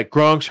was just like,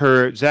 Gronk's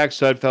hurt. Zach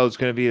Sudfeld's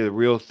going to be the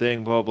real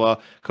thing, blah, blah.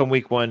 Come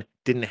week 1,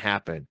 didn't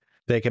happen.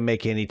 They can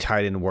make any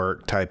tight end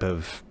work type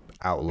of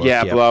outlook.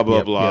 Yeah, blah,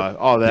 blah, blah.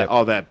 All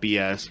that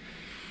BS.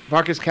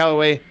 Marcus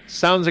Callaway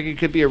sounds like it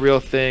could be a real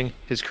thing.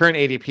 His current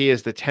ADP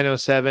is the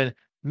 1007.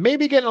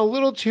 Maybe getting a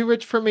little too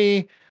rich for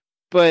me,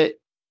 but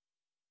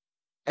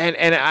and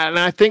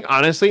I think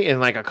honestly, in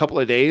like a couple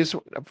of days,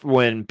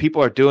 when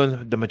people are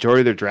doing the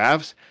majority of their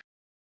drafts,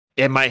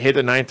 it might hit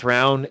the 9th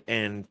round,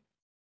 and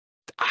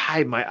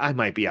I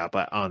might be out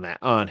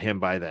on him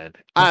by then.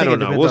 I don't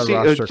know. We'll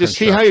see. Just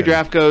see how your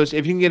draft goes.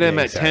 If you can get him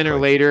at 10 or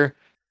later,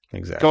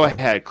 go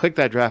ahead. Click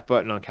that draft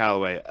button on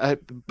Callaway.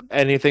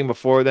 Anything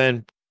before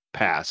then,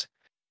 pass.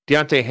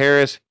 Deontay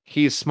Harris,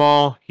 he's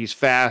small, he's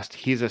fast,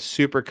 he's a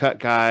super cut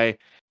guy.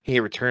 He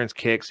returns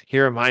kicks. He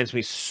reminds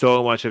me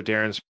so much of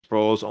Darren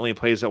Sproles, only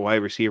plays at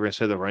wide receiver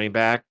instead of the running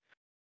back.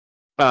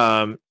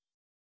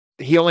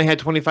 He only had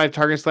 25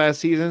 targets last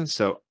season,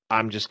 so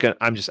I'm just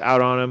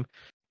out on him.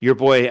 Your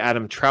boy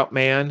Adam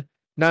Troutman.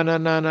 No.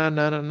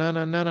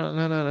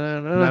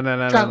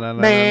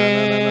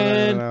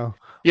 Troutman.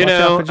 You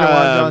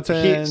know,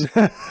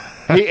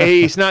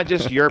 he's not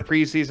just your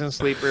preseason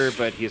sleeper,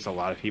 but he's a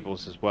lot of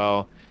people's as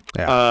well.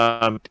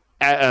 Yeah.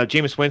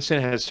 Jameis Winston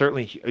has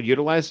certainly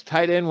utilized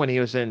tight end when he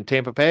was in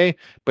Tampa Bay,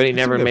 but he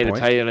never made a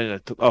tight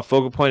end a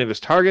focal point of his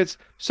targets.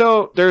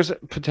 So there's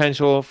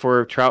potential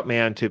for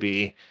Troutman to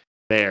be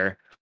there.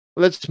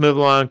 Let's move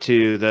along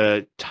to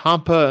the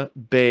Tampa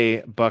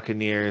Bay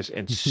Buccaneers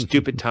and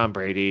stupid Tom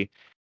Brady.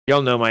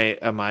 Y'all know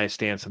my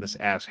stance on this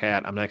ass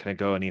hat. I'm not going to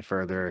go any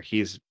further.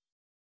 He's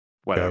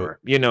whatever.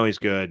 You know he's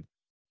good.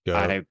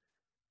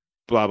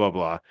 blah blah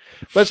blah.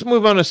 Let's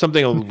move on to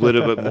something a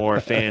little bit more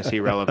fantasy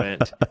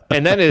relevant,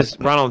 and that is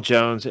Ronald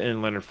Jones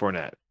and Leonard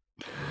Fournette.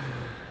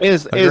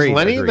 Is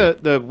Lenny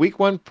the week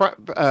one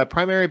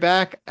primary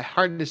back?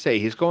 Hard to say.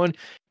 He's going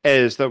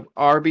as the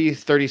RB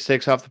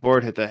 36 off the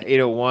board, hit the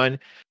 801,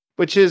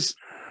 which is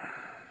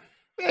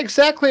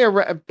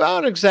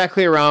about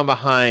exactly around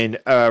behind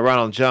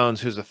Ronald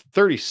Jones, who's the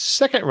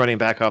 32nd running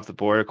back off the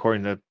board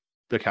according to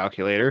the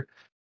calculator.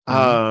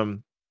 Mm-hmm.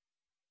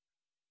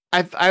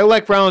 I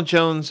like Ronald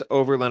Jones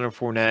over Leonard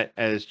Fournette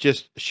as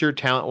just sheer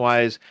talent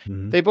wise.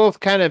 Mm-hmm. They both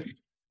kind of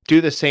do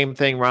the same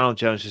thing. Ronald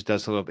Jones just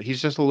does a little bit.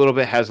 He's just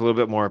has a little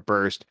bit more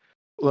burst.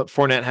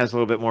 Fournette has a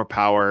little bit more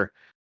power.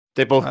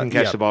 They both can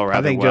catch the ball rather well.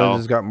 I think Jones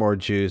has got more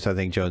juice. I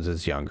think Jones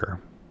is younger.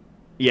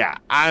 Yeah,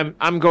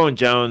 I'm going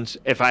Jones.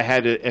 If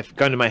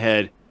gun to my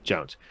head,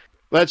 Jones.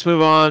 Let's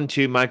move on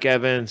to Mike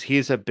Evans.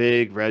 He's a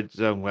big red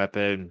zone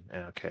weapon.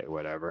 Okay,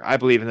 whatever. I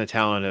believe in the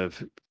talent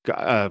of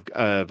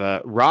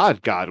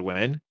Rod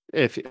Godwin.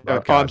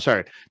 I'm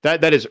sorry.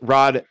 That is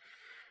Rod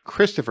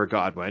Christopher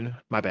Godwin.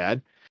 My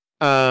bad.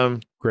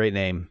 Great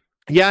name.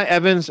 Yeah,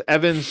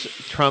 Evans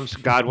trumps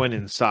Godwin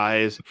in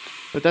size,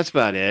 but that's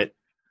about it.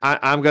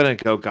 I'm gonna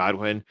go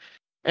Godwin.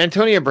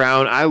 Antonio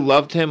Brown, I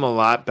loved him a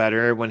lot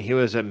better when he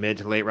was a mid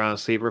to late round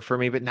sleeper for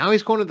me, but now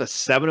he's going to the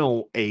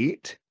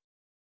 708,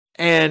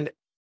 and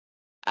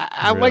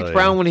I liked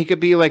Brown when he could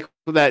be like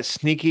that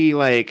sneaky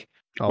like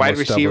wide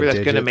receiver that's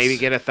going to maybe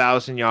get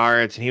 1,000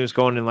 yards, and he was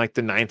going in like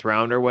the 9th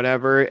round or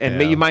whatever,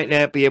 and you might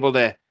not be able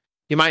to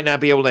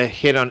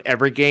hit on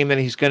every game that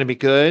he's going to be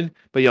good,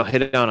 but you'll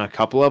hit it on a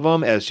couple of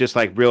them as just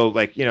like real,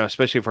 like, you know,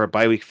 especially for a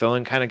bye week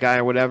fill-in kind of guy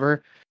or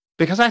whatever.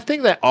 Because I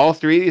think that all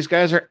three of these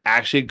guys are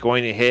actually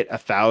going to hit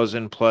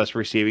 1,000+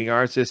 receiving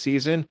yards this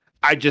season.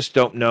 I just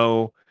don't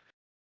know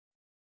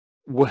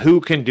who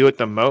can do it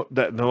the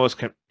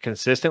most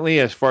consistently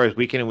as far as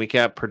week in and week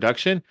out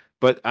production.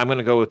 But I'm going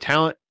to go with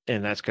talent,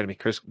 and that's going to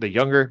be the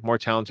younger, more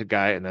talented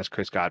guy, and that's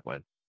Chris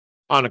Godwin.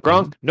 On a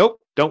Gronk, nope,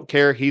 don't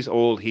care. He's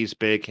old, he's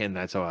big, and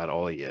that's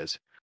all he is.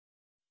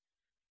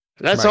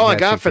 That's all I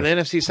got for the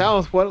NFC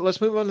South.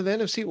 Let's move on to the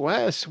NFC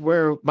West,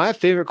 where my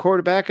favorite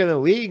quarterback in the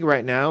league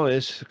right now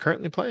is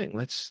currently playing.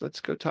 Let's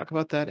go talk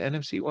about that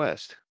NFC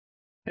West.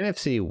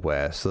 NFC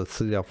West. Let's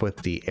lead off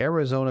with the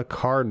Arizona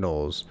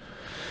Cardinals.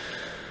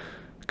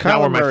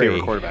 Not where my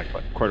favorite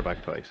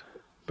quarterback plays.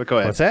 But go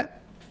ahead. What's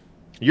that?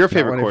 Your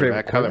favorite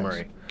quarterback, Kyler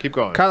Murray. Keep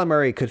going. Kyler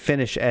Murray could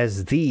finish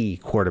as the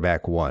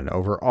quarterback one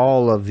over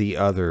all of the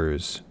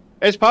others.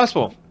 It's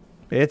possible.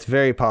 It's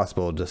very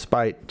possible,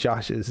 despite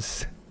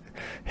Josh's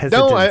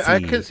hesitancy. No, I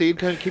concede.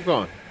 Keep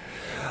going.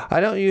 I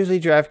don't usually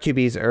draft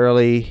QBs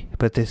early,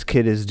 but this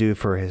kid is due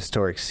for a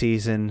historic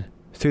season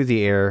through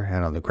the air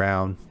and on the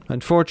ground.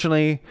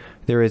 Unfortunately,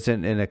 there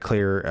isn't a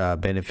clear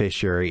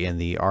beneficiary in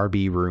the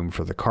RB room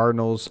for the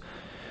Cardinals.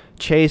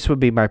 Chase would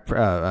be my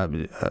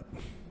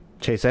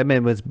Chase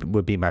Edmonds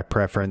would be my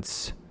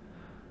preference,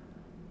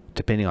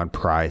 depending on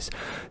price.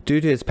 Due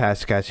to his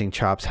pass catching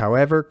chops,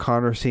 however,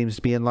 Connor seems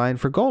to be in line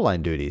for goal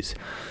line duties.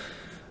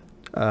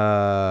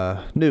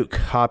 Nuke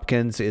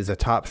Hopkins is a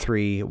top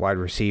 3 wide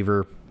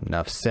receiver.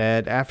 Enough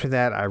said. After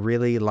that, I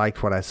really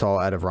liked what I saw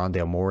out of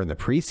Rondale Moore in the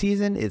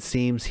preseason. It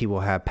seems he will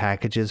have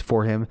packages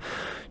for him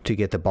to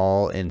get the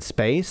ball in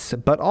space,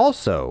 but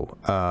also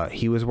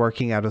he was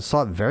working out of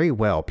slot very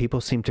well. People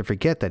seem to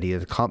forget that he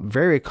is a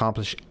very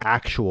accomplished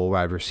actual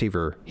wide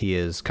receiver. He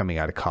is coming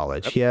out of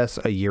college. Yep. Yes,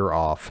 a year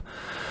off,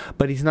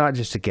 but he's not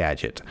just a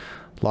gadget.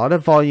 A lot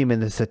of volume in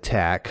this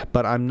attack,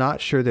 but I'm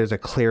not sure there's a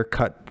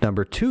clear-cut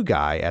number 2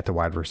 guy at the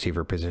wide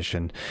receiver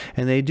position.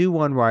 And they do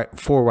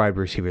 4 wide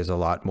receivers a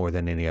lot more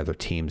than any other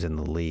teams in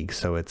the league,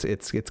 so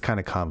it's kind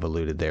of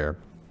convoluted there.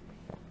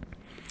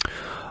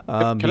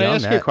 Can I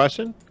ask you a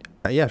question?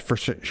 Yeah, for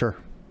sure.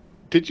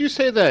 Did you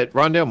say that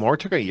Rondale Moore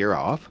took a year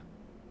off?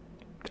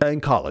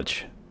 In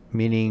college,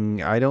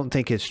 meaning I don't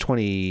think his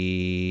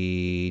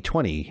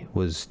 2020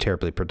 was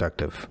terribly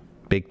productive.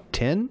 Big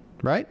Ten,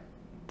 right?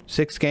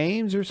 6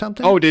 games or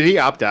something. Oh, did he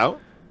opt out?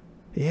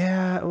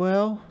 Yeah,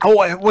 well.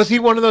 Oh, was he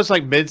one of those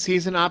like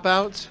mid-season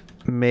opt-outs?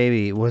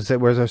 Maybe. Was there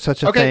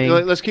such a thing?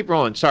 Okay, let's keep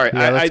rolling. Sorry,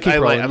 yeah, let's keep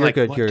rolling.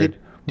 You're good.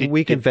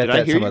 We can vet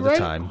that some other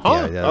time.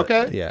 Huh? Yeah,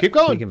 okay. Yeah. Keep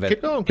going.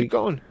 Keep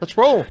going. Let's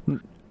roll.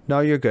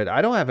 No, you're good.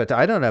 I don't have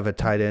a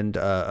tight end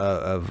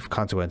of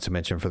consequence to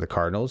mention for the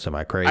Cardinals. Am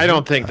I crazy? I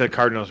don't think the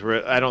Cardinals.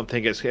 I don't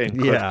think it's in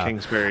Cliff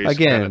Kingsbury's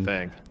kind of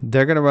thing.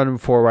 They're going to run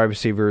 4 wide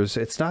receivers.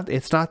 It's not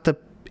the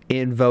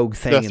in vogue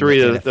thing. The 3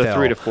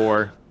 to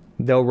 4.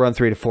 They'll run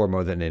 3 to 4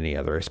 more than any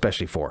other,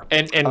 especially 4.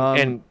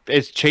 And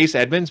it's Chase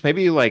Edmonds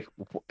maybe like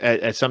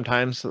at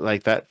sometimes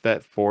like that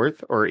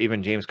 4th or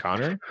even James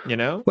Conner, you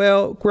know?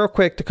 Well, real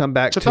quick to come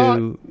back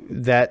to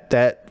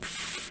that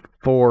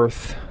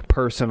 4th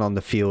person on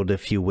the field,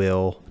 if you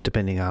will,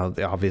 depending on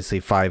obviously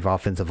 5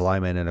 offensive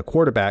linemen and a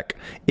quarterback,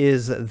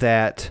 is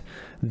that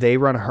they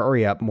run a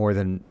hurry up more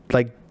than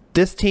like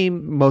this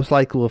team most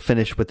likely will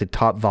finish with the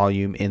top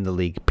volume in the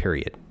league,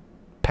 period.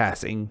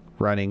 Passing,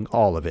 running,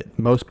 all of it.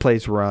 Most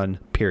plays run,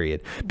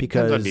 period.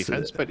 Because on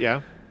defense, but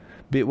yeah.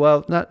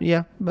 Well, not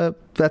yeah, but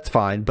that's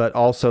fine. But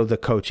also the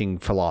coaching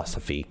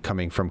philosophy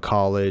coming from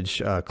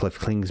college, Cliff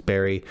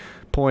Kingsbury.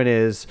 Point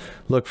is,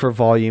 look for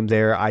volume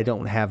there. I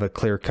don't have a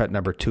clear-cut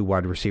number 2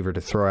 wide receiver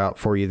to throw out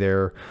for you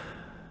there.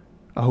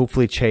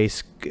 Hopefully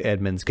Chase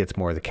Edmonds gets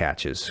more of the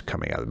catches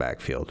coming out of the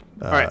backfield.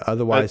 Right.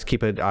 Otherwise,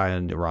 keep an eye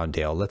on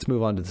Rondale. Let's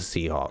move on to the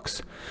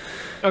Seahawks.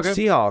 Okay.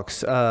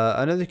 Seahawks,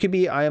 another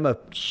QB I am a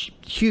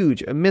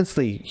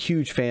immensely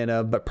huge fan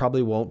of, but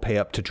probably won't pay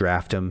up to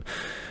draft him.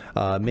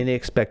 Many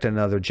expect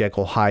another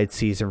Jekyll Hyde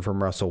season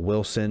from Russell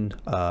Wilson.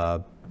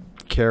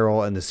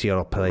 Carroll and the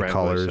Seattle play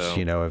callers,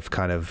 have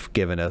kind of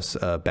given us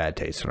a bad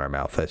taste in our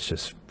mouth. Let's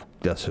just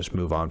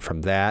move on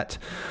from that.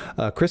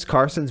 Chris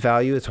Carson's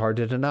value is hard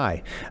to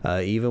deny.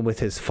 Even with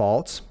his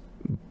faults,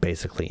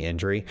 basically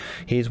injury,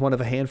 he's one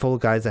of a handful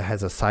of guys that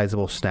has a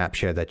sizable snap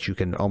share that you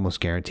can almost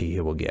guarantee he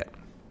will get,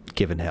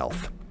 given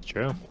health.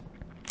 True.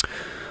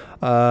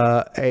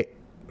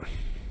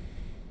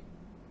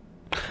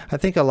 I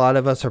think a lot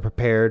of us are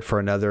prepared for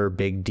another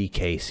big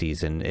DK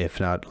season,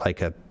 if not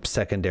like a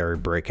secondary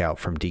breakout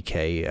from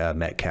DK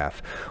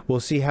Metcalf.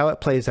 We'll see how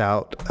it plays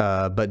out,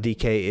 but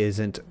DK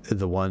isn't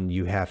the one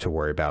you have to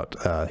worry about.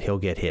 He'll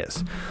get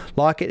his.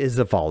 Lockett is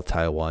the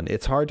volatile one.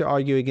 It's hard to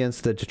argue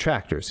against the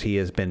detractors. He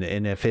has been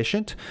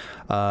inefficient,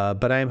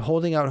 but I am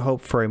holding out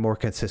hope for a more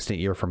consistent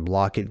year from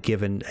Lockett,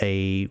 given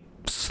a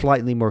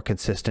slightly more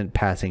consistent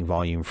passing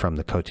volume from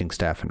the coaching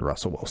staff and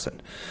Russell Wilson.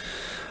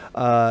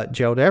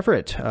 Gerald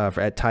Everett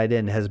at tight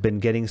end has been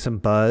getting some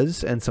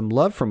buzz and some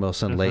love from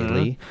Wilson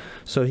lately,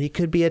 so he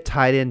could be a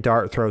tight end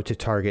dart throw to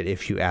target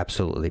if you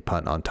absolutely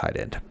punt on tight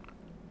end.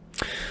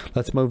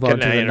 Let's move on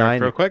to the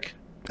 9 real quick.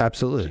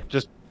 Absolutely.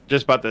 Just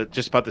about the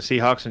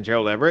Seahawks and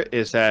Gerald Everett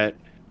is that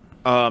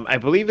I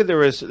believe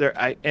that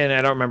I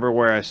don't remember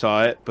where I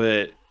saw it,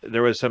 but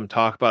there was some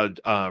talk about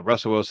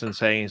Russell Wilson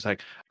saying he's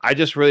like, I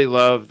just really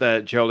love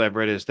that Gerald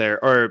Everett is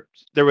there. Or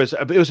it was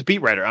a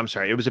beat writer. I'm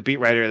sorry. It was a beat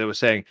writer that was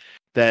saying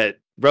that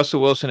Russell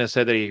Wilson has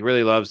said that he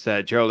really loves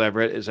that Gerald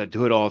Everett is a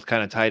do-it-all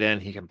kind of tight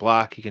end. He can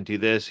block. He can do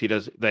this. He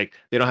does, like,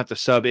 they don't have to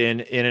sub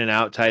in and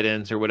out tight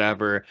ends or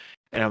whatever.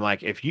 And I'm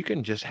like, if you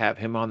can just have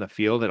him on the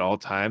field at all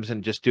times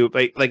and just do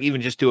it, like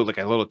even just do it like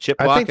a little chip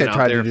block, I think they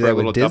tried to do that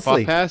with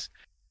Disley. Pass.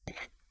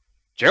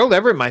 Gerald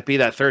Everett might be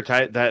that third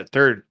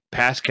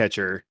pass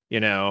catcher,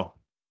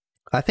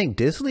 I think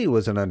Disley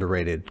was an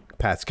underrated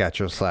pass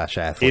catcher /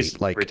 athlete. He's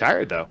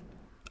retired though.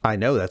 I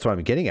know, that's what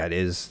I'm getting at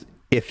is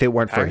if it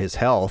weren't for his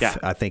health,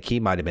 I think he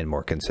might have been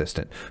more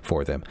consistent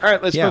for them. All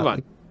right, let's move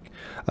on.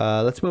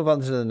 Let's move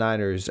on to the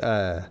Niners.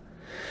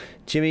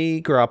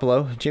 Jimmy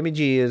Garoppolo. Jimmy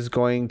G is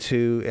going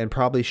to and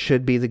probably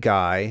should be the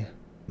guy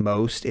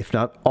most, if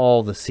not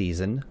all, the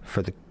season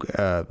for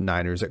the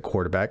Niners at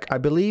quarterback. I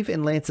believe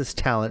in Lance's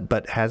talent,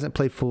 but hasn't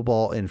played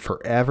football in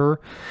forever.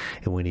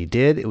 And when he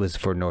did, it was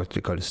for North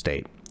Dakota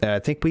State. I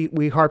think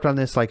we harped on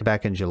this like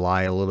back in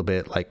July a little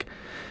bit. Like,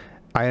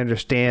 I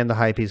understand the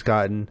hype he's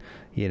gotten.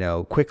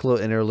 Quick little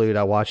interlude.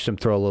 I watched him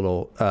throw a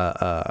little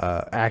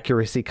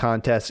accuracy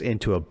contest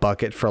into a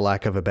bucket, for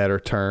lack of a better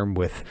term,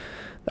 with,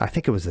 I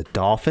think it was the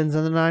Dolphins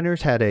and the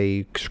Niners had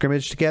a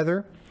scrimmage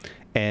together,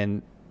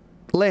 and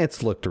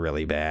Lance looked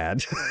really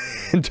bad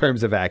in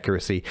terms of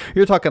accuracy.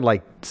 You're talking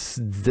like,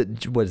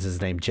 what is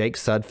his name? Jake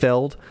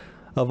Sudfeld,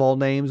 of all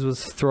names,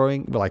 was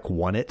throwing, like,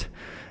 won it.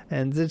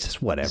 And it's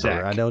just whatever.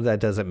 Zach. I know that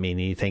doesn't mean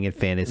anything in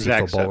fantasy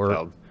Zach football.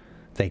 Sudfeld.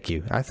 Thank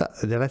you.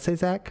 Did I say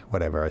Zach?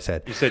 Whatever I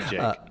said. You said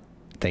Jake.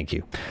 Thank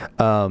you.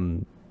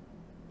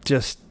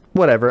 Just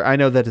whatever. I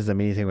know that doesn't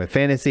mean anything with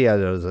fantasy. I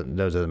know that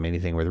doesn't mean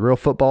anything with real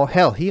football.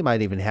 Hell, he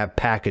might even have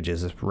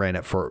packages drawn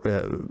up for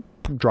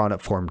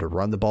him to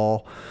run the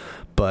ball.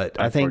 But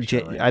I think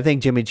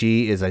Jimmy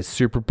G is a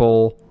Super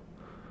Bowl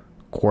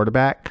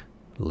quarterback,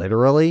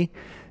 literally,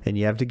 and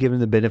you have to give him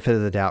the benefit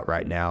of the doubt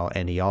right now.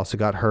 And he also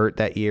got hurt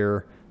that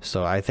year.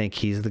 So I think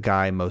he's the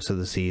guy most of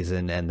the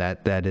season, and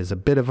that is a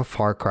bit of a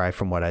far cry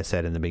from what I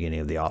said in the beginning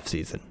of the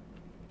offseason.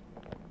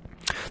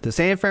 The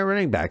San Fran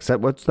running backs,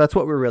 that's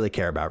what we really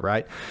care about,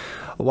 right?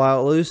 While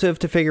elusive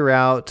to figure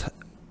out,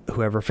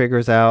 whoever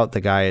figures out,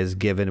 the guy is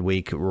given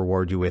week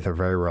reward you with a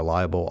very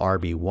reliable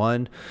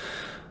RB1.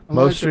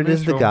 Mostert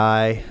is the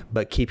guy,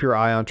 but keep your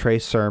eye on Trey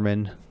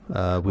Sermon.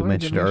 We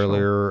mentioned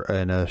earlier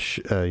in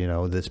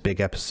this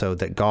big episode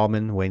that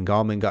Wayne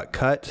Gallman got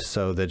cut,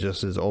 so that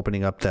just is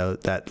opening up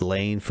that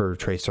lane for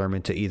Trey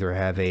Sermon to either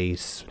have a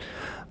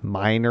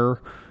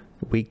minor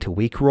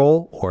week-to-week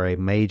role or a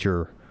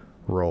major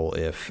role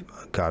if,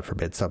 God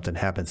forbid, something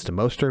happens to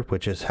Mostert,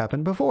 which has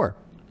happened before.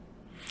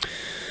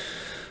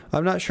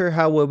 I'm not sure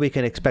how well we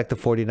can expect the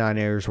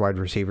 49ers wide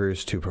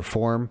receivers to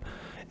perform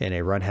in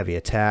a run-heavy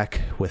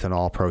attack with an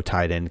all-pro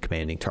tight end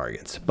commanding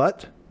targets,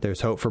 but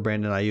there's hope for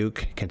Brandon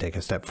Ayuk can take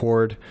a step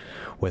forward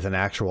with an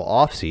actual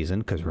offseason,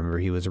 because remember,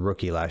 he was a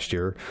rookie last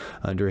year,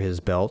 under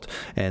his belt,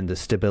 and the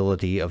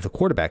stability of the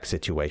quarterback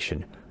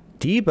situation.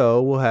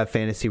 Debo will have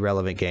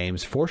fantasy-relevant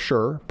games for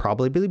sure,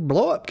 probably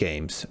blow-up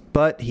games,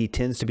 but he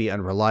tends to be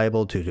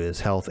unreliable due to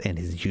his health and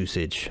his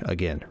usage.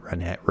 Again,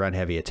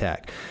 run-heavy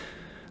attack.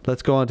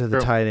 Let's go on to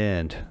the tight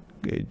end.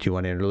 Do you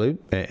want to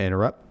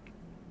interrupt?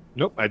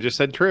 Nope, I just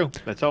said true.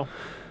 That's all.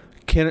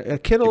 Kittle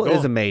Keep is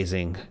going.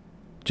 amazing,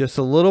 just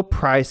a little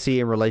pricey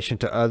in relation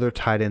to other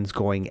tight ends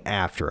going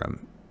after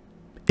him.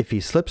 If he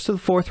slips to the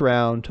fourth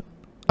round,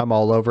 I'm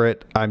all over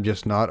it. I'm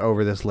just not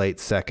over this late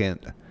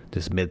second,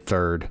 this mid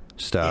third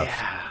stuff.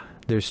 Yeah.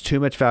 There's too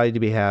much value to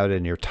be had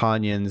in your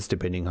Tanyans,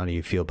 depending on how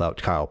you feel about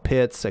Kyle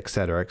Pitts, et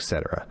cetera, et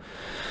cetera.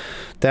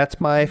 That's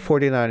my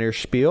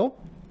 49ers spiel.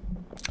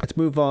 Let's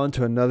move on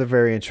to another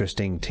very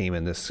interesting team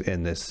in this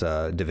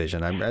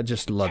division. I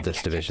just love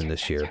this division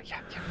this year.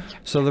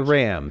 So the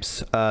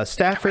Rams,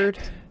 Stafford.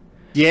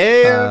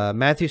 Yeah.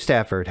 Matthew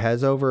Stafford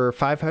has over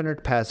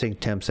 500 passing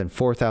attempts and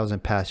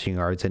 4,000 passing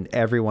yards in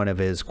every one of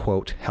his,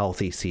 quote,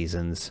 healthy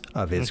seasons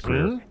of his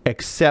career,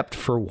 except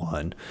for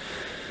one.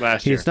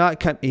 Last year.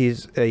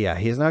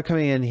 He's not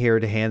coming in here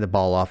to hand the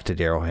ball off to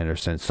Darrell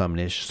Henderson,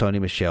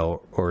 Sony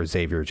Michel, or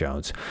Xavier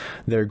Jones.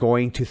 They're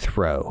going to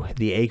throw.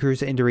 The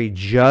Akers injury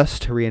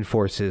just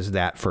reinforces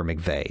that for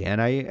McVay.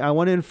 And I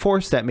want to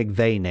enforce that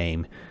McVay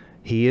name.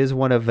 He is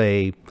one of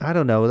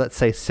let's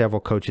say several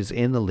coaches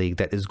in the league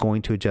that is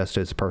going to adjust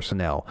his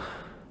personnel.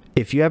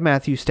 If you have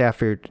Matthew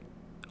Stafford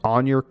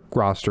on your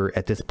roster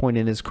at this point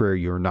in his career,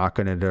 you're not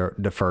going to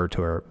defer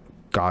to a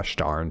gosh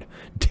darn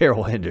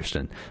Darrell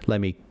Henderson. Let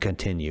me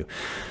continue.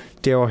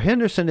 Darrell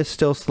Henderson is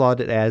still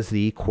slotted as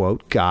the,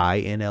 quote, guy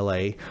in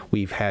LA.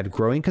 We've had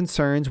growing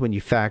concerns when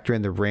you factor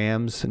in the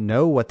Rams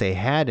know what they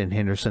had in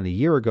Henderson a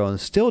year ago and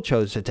still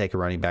chose to take a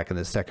running back in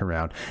the second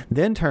round,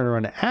 then turn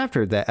around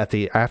after that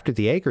after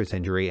the Akers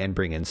injury and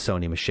bring in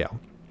Sony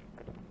Michel.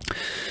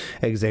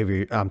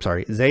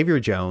 Xavier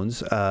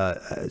Jones,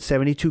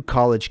 72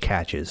 college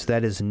catches.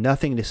 That is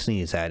nothing to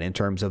sneeze at in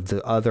terms of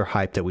the other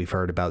hype that we've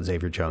heard about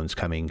Xavier Jones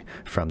coming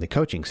from the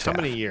coaching staff.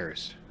 How many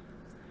years?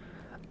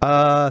 3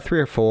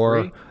 or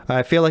 4. 3?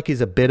 I feel like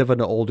he's a bit of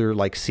an older,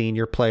 like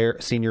senior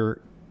rookie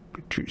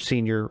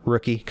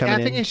coming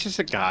in. I think he's just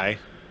a guy,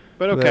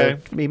 but okay.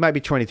 He might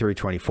be 23,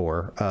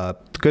 24.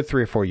 Good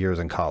 3 or 4 years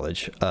in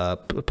college.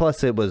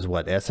 Plus, it was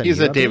SMU. He's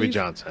a David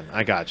Johnson.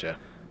 I gotcha.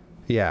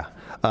 Yeah.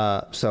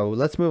 So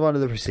let's move on to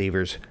the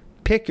receivers.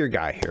 Pick your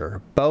guy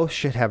here. Both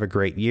should have a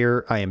great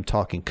year. I am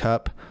talking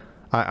Kupp.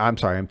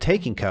 I'm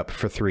taking Kupp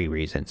for 3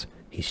 reasons.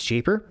 He's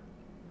cheaper.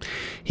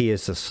 He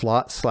is a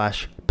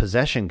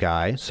slot/possession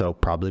guy, so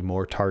probably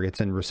more targets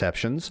and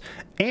receptions.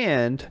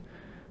 And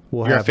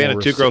You're a fan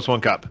of 2 girls, 1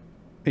 cup.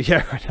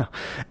 Yeah, I know.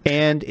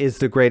 And is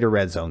the greater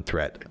red zone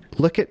threat.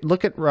 Look at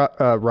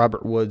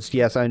Robert Woods.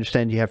 Yes, I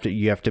understand you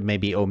have to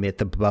maybe omit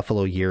the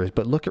Buffalo years,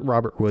 but look at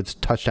Robert Woods'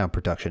 touchdown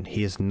production.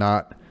 He is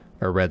not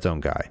a red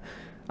zone guy.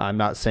 I'm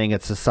not saying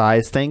it's a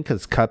size thing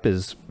because Kupp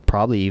is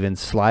probably even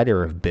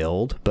slighter of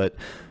build, but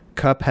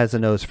Kupp has a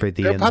nose for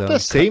the end zone. They're about the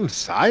same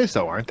size,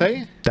 though, aren't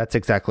they? That's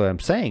exactly what I'm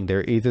saying.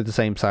 They're either the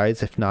same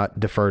size, if not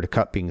defer to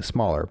Kupp being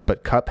smaller.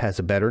 But Kupp has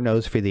a better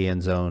nose for the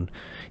end zone.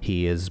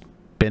 He has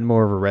been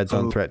more of a red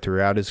zone threat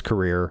throughout his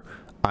career.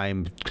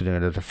 I'm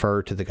going to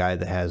defer to the guy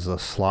that has the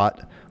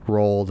slot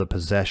role, the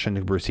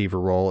possession receiver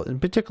role, and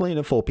particularly in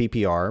a full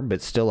PPR,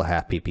 but still a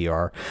half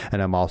PPR.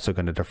 And I'm also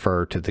going to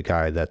defer to the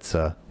guy that's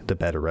the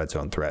better red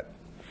zone threat.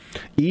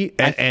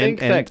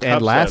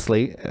 And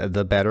lastly,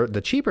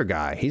 the cheaper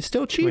guy. He's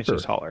still cheaper. 2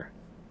 inches taller.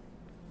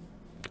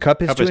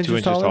 Kupp is 2 2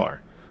 inches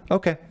taller.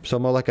 Okay, so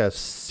more like a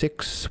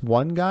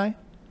 6'1" guy,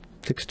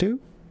 6'2".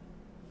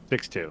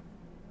 6'2".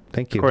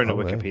 Thank you. According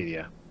to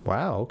Wikipedia.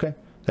 Wow. Okay,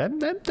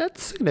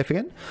 that's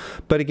significant.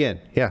 But again,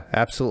 yeah,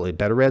 absolutely,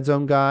 better red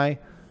zone guy.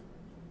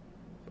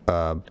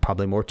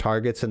 Probably more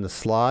targets in the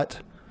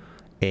slot,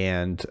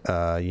 and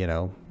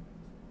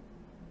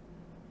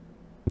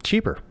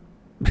cheaper.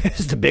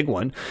 Is the big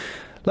one.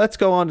 Let's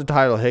go on to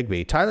Tyler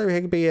Higbee. Tyler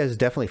Higbee has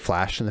definitely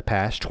flashed in the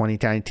past.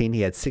 2019,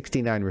 he had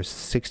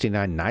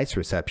 69 nice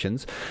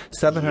receptions,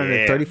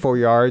 734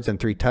 yards, and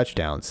 3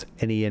 touchdowns.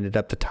 And he ended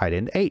up the tight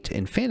end 8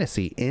 in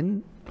fantasy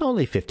in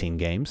only 15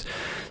 games.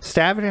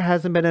 Stafford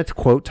hasn't been a,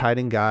 quote, tight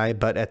end guy,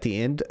 but at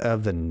the end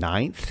of the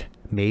 9th,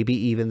 maybe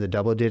even the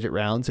double-digit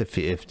rounds, if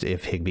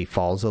Higbee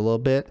falls a little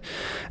bit,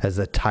 as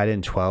a tight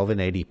end 12 in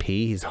ADP,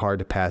 he's hard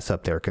to pass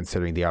up there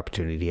considering the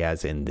opportunity he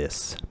has in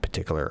this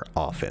particular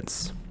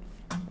offense.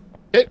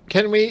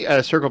 Can we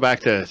circle back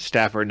to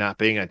Stafford not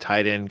being a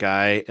tight end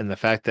guy and the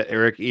fact that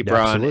Eric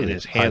Ebron in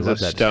his hands of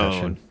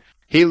stone?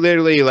 He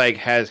literally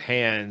has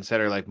hands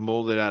that are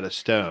molded out of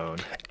stone.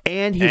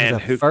 And he was a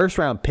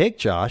first-round pick,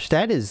 Josh.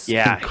 That is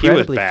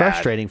incredibly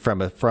frustrating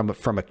from a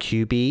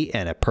QB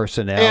and a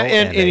personnel.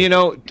 And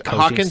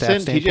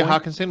Hawkinson, TJ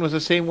Hawkinson was the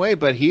same way,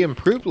 but he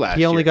improved last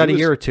year. He only got a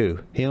year or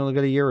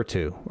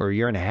two. Or a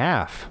year and a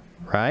half,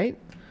 right?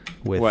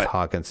 With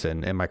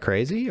Hawkinson. Am I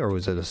crazy? Or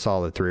was it a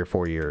solid 3 or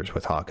 4 years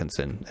with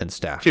Hawkinson and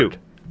Stafford?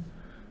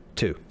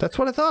 2. That's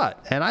what I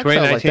thought. And I 2019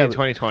 felt like that, and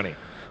 2020.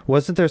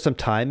 Wasn't there some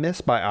time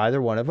missed by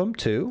either one of them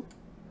too?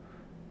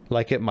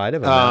 Like it might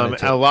have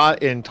a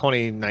lot in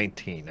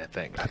 2019, I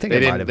think.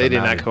 They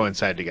did not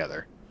coincide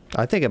together.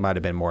 I think it might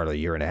have been more than a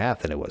year and a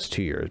half than it was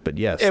 2 years. But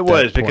yes, it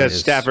was because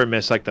Stafford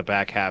missed the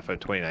back half of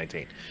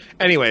 2019.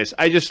 Anyways,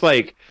 I just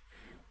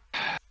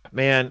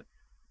man,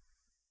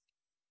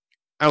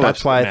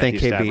 That's why I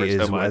think Matthew Higbee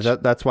Stafford is. so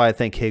much. That's why I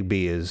think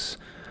Higbee is.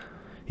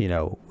 You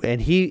know,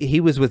 and he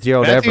was with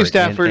Gerald Matthew Everett.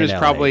 Stafford in is LA.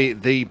 probably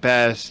the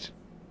best.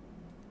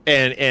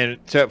 And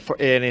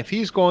if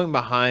he's going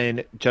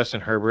behind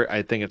Justin Herbert,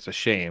 I think it's a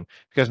shame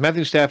because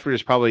Matthew Stafford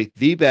is probably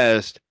the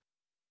best,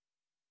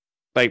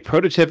 like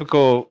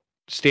prototypical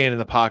stand in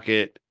the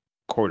pocket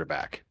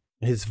quarterback.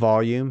 His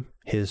volume,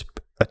 his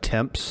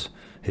attempts,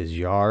 his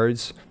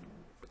yards,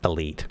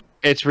 elite.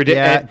 It's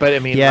ridiculous, but I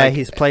mean, like,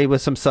 he's played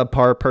with some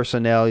subpar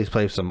personnel. He's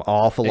played with some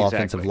awful Exactly.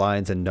 offensive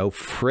lines and no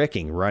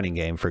freaking running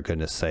game, for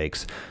goodness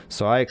sakes.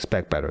 So I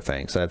expect better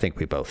things. I think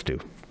we both do.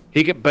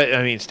 he can, but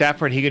I mean,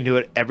 Stafford, he can do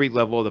it every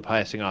level of the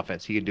passing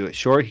offense. He can do it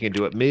short. He can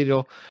do it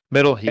middle.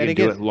 He can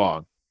do it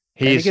long.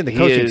 And again,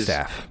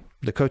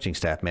 the coaching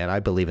staff, man. I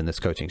believe in this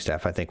coaching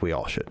staff. I think we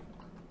all should.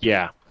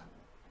 Yeah.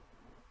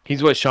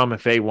 He's what Sean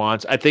McVay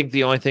wants. I think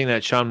the only thing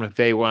that Sean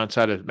McVay wants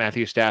out of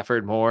Matthew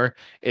Stafford more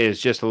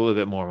is just a little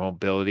bit more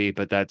mobility,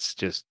 but that's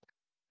just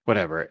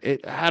whatever.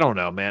 I don't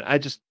know, man. I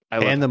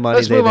love the money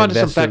Let's move they've on to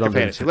some invested factor on the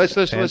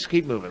fantasy. Let's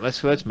keep moving.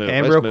 Let's move.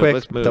 And let's real move. quick,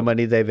 Let's move. the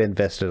money they've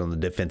invested on the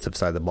defensive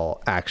side of the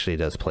ball actually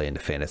does play into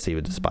fantasy,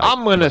 despite.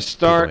 I'm gonna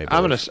start.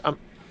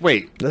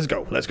 Wait. Let's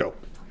go.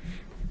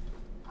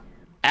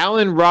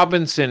 Allen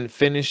Robinson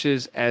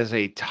finishes as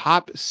a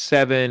top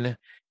 7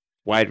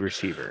 wide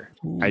receiver.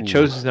 I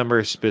chose his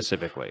number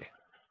specifically.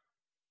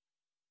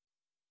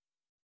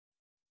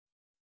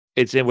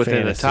 It's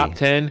within the top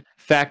 10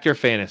 factor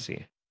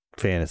fantasy.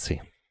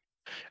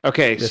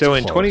 Okay, It's so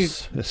in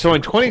close.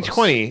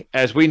 2020,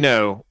 as we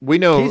know he's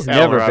Allen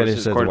never Robinson's finished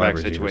as a quarterback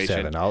wide receiver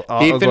situation. 7. I'll He go ahead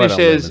on a limb and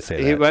finishes.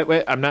 say that.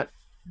 Wait, I'm not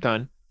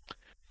done.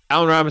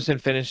 Allen Robinson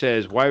finished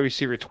as wide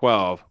receiver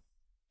 12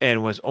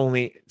 and was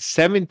only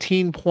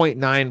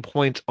 17.9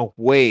 points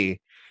away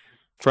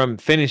from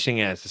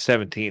finishing as the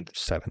 17th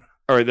 7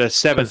 or the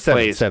 7th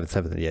place.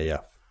 7. Yeah.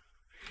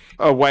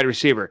 A wide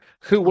receiver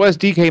who was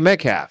DK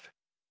Metcalf.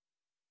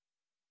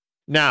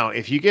 Now,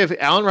 if you give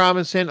Allen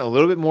Robinson a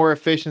little bit more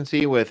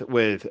efficiency with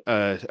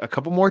a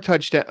couple more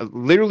touchdowns,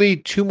 literally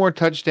 2 more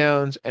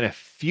touchdowns and a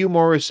few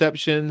more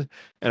receptions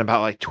and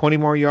about like 20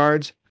 more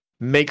yards,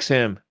 makes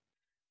him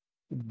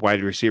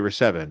wide receiver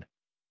 7.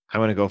 I'm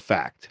going to go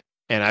fact.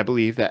 And I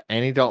believe that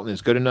Andy Dalton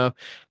is good enough.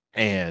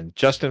 And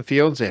Justin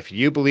Fields, if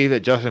you believe that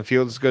Justin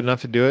Fields is good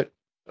enough to do it,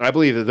 I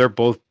believe that they're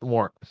both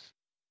more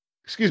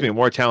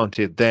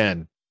talented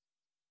than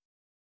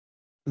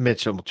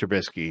Mitchell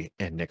Trubisky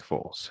and Nick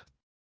Foles.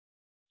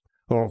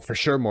 Well, for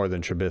sure more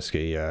than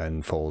Trubisky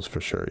and Foles,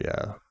 for sure,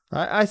 yeah.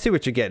 I see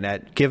what you're getting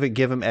at. Give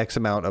him X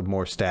amount of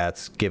more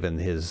stats, given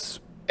his...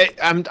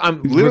 I'm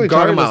literally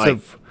talking about like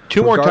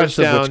 2 more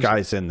touchdowns, which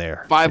guy's in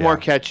there. 5 more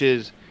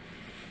catches,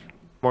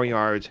 more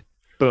yards,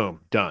 boom,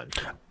 done.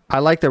 I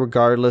like the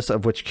regardless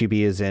of which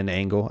QB is in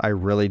angle. I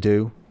really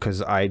do,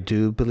 because I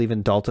do believe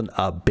in Dalton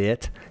a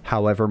bit.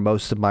 However,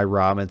 most of my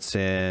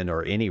Robinson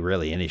or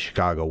any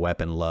Chicago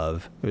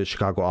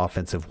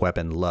offensive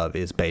weapon love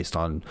is based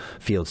on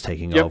Fields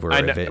taking over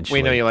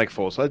eventually. We know you like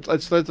Foles.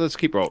 Let's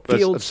keep rolling.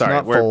 Fields, sorry,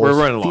 not we're Foles.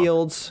 running along.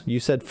 Fields, you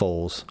said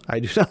Foles. I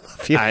do not love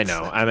Fields. I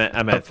know.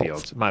 I meant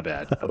Fields. My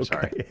bad. I'm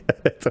sorry.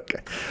 It's okay.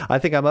 I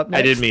think I'm up next.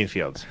 I did mean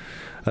Fields.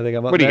 I think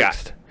I'm up What do you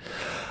next. got?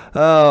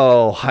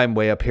 Oh, I'm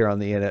way up here on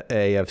the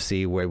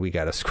AFC where we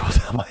got to scroll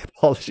down. My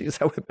apologies.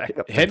 I went back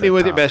up. Hit me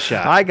with your best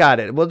shot. I got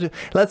it.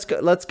 Let's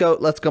go. My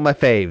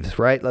faves,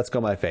 right? Let's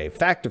go. My fave.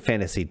 Factor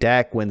fantasy.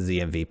 Dak wins the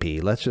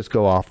MVP. Let's just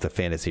go off the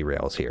fantasy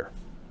rails here.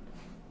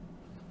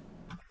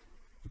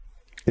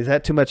 Is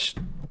that too much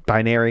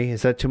binary?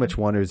 Is that too much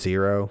 1 or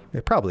 0?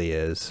 It probably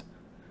is.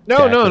 No,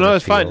 Dak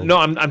it's fine. No,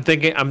 I'm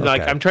thinking.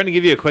 I'm trying to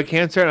give you a quick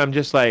answer, and I'm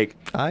just like,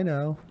 I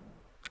know.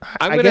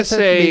 I'm going to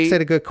say it makes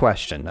it a good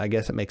question. I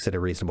guess it makes it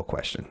a reasonable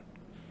question.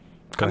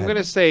 I'm going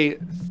to say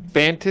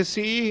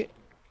fantasy,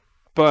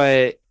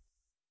 but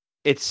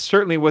it's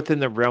certainly within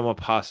the realm of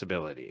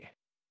possibility.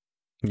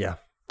 Yeah.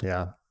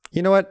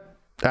 You know what?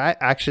 That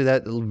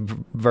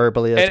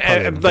verbally, that's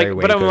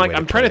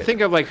I'm trying to think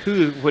of like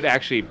who would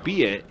actually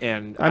be it,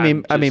 and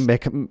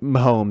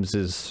Mahomes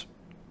is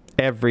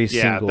every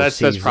single that's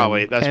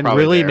season. That's and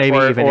probably really there. maybe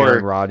even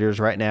Aaron Rodgers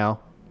right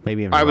now.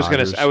 Maybe even I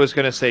was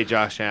gonna say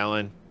Josh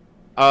Allen.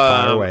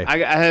 Fire away. I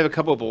have a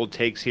couple of bold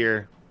takes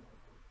here,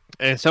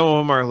 and some of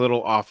them are a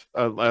little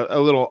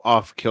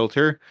off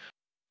kilter.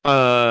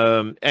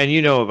 And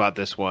you know about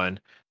this one,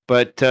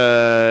 but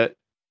Dalvin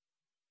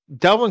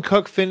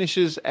Cook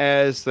finishes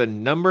as the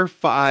number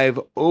 5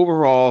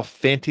 overall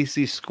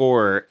fantasy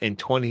scorer in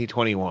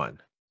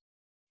 2021.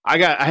 I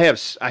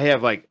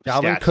have like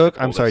Dalvin Cook.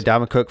 I'm sorry,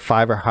 Dalvin Cook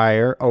 5 or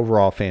higher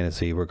overall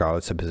fantasy,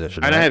 regardless of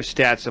position. And right? I have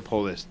stats to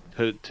pull this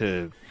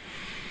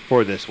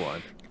for this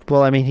one.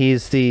 Well, I mean,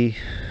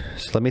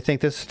 so let me think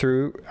this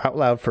through out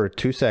loud for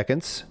 2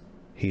 seconds.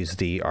 He's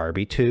the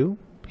RB2.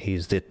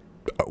 He's the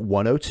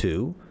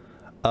 102.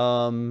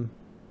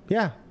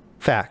 Yeah,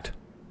 fact.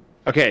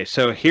 Okay,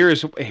 so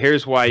here's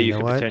why you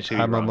could potentially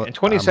be wrong. In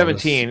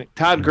 2017,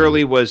 Todd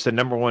Gurley was the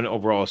number 1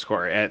 overall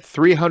scorer at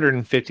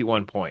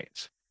 351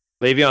 points.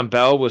 Le'Veon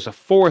Bell was a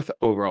 4th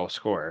overall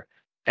scorer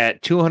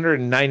at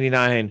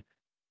 299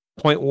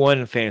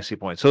 0.1 fantasy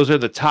points. Those are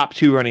the top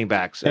 2 running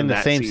backs in the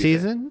that same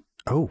season.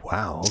 Oh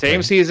wow! Okay.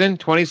 Same season,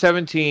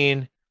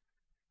 2017,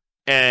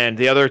 and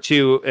the other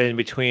 2 in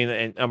between,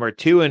 and number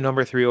 2 and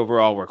number 3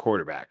 overall were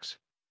quarterbacks.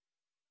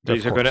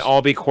 These are going to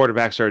all be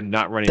quarterbacks or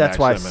not running backs. That's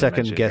why I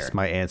second guessed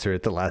my answer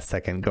at the last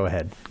second. Go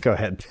ahead.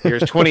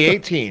 Here's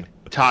 2018.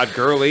 Todd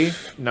Gurley,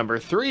 number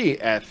 3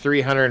 at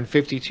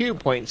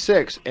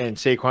 352.6, and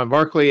Saquon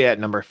Barkley at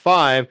number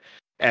 5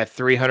 at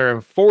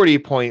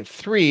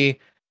 340.3.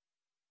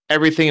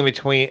 Everything in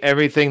between,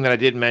 everything that I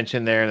did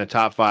mention there in the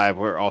top 5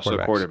 were also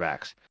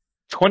quarterbacks.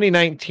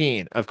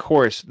 2019, of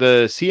course,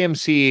 the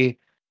CMC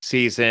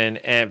season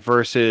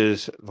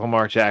versus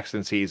Lamar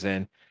Jackson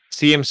season.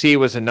 CMC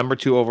was a number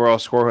 2 overall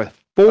score with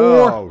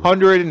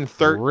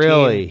 413.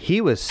 Really?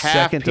 He was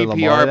second to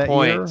Lamar that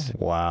points. Year?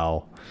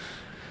 Wow.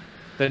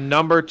 The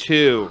number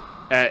 2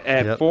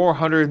 at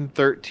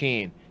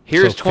 413.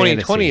 Here's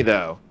 2020 fantasy.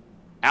 Though.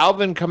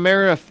 Alvin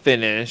Kamara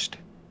finished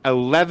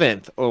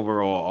 11th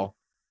overall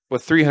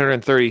with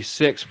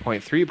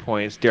 336.3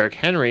 points. Derrick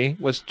Henry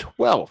was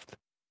 12th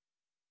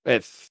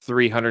at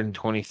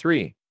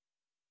 323.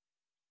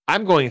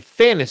 I'm going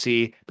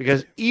fantasy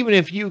because even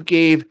if you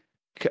gave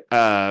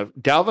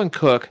Dalvin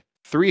Cook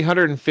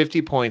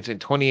 350 points in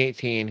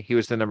 2018, he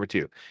was the number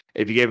 2.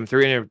 If you gave him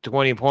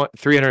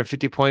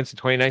 350 points in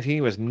 2019,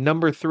 he was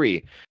number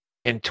 3.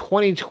 In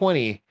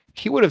 2020,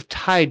 he would have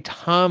tied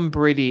Tom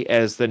Brady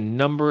as the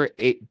number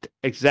 8,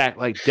 exact,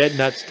 like dead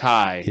nuts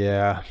tie.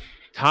 Yeah.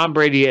 Tom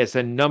Brady is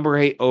the number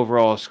 8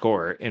 overall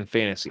scorer in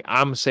fantasy.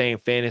 I'm saying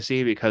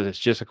fantasy because it's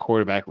just a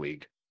quarterback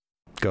league.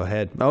 Go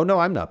ahead. Oh, no,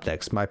 I'm up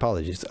next. My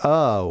apologies.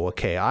 Oh,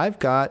 okay. I've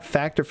got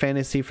Factor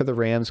Fantasy for the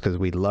Rams because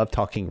we love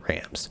talking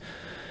Rams.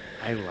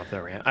 I love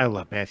the Rams. I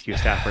love Matthew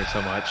Stafford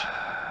so much.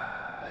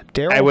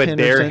 I would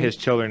dare his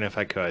children if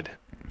I could.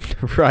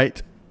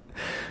 Right.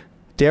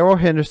 Darrell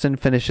Henderson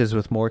finishes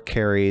with more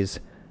carries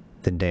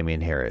than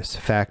Damian Harris.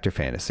 Factor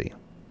Fantasy.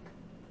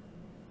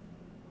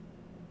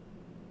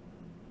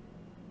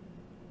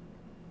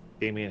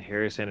 Damian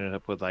Harris ended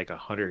up with like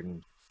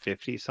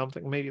 150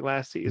 something maybe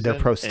last season. The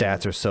pro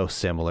stats are so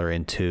similar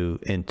in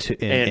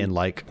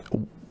like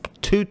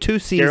two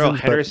seasons. Darrell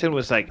Henderson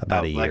was like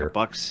about a year.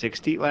 Like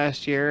 $160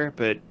 last year,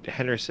 but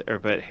Harris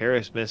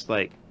missed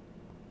like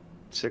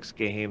 6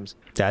 games.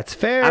 That's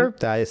fair.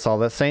 I saw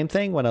the same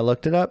thing when I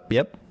looked it up.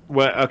 Yep.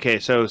 Well, okay,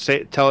 so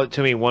tell it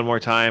to me one more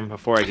time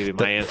before I give you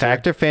my answer.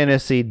 Factor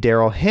Fantasy,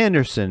 Darrell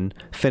Henderson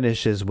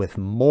finishes with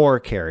more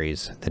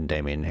carries than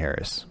Damian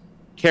Harris.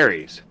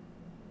 Carries.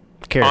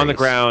 On the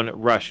ground,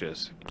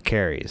 rushes.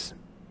 Carries.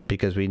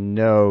 Because we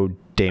know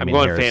Damian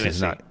Harris fantasy.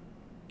 Is not.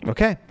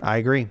 Okay, I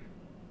agree.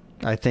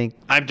 I think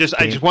I just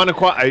wanted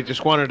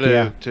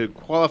to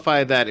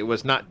qualify that it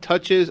was not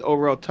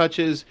overall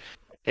touches.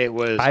 It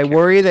was. I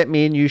worry that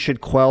me and you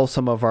should quell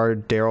some of our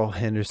Darrell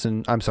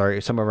Henderson. I'm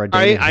sorry, some of our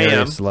Damian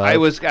Harris love. I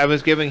was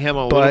giving him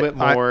a little bit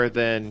more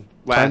than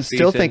last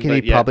season. I'm still thinking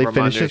he probably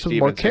finishes with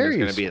more carries.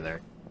 Going to be in there.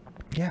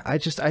 Yeah, I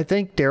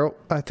think Darrell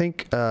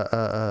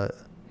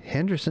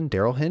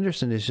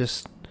Henderson is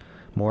just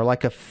more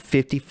like a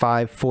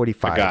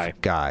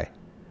 55-45 guy.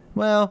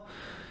 Well,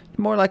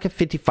 more like a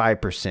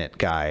 55%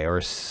 guy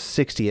or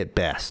 60 at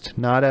best.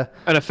 Not an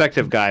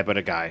effective guy, but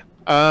a guy.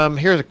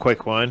 Here's a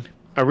quick one,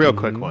 a real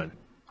quick one.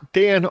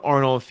 Dan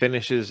Arnold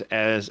finishes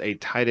as a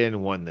tight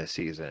end 1 this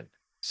season.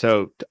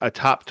 So a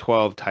top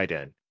 12 tight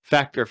end.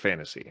 Factor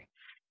Fantasy.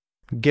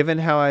 Given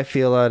how I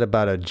feel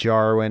about a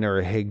Jarwin or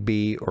a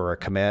Higbee or a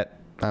Kmet,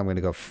 I'm going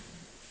to go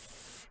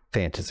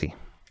fantasy.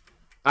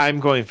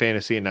 I'm going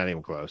fantasy and not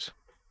even close.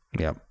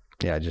 Yep.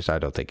 Yeah, I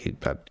don't think he.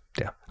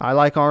 Yeah, I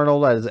like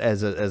Arnold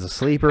as a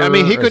sleeper. I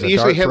mean, he could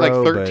easily hit like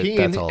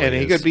 13, and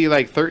he could be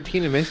like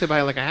 13 and miss it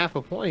by like a half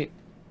a point.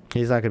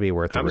 He's not going to be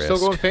worth the risk. I'm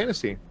still going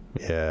fantasy.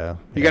 Yeah.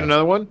 You got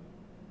another one?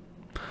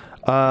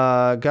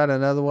 Got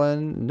another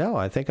one? No,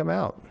 I think I'm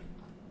out.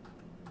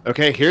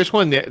 Okay, here's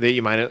one that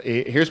you might.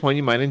 Here's one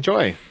you might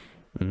enjoy.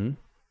 Mm-hmm.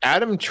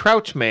 Adam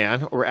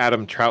Troutman or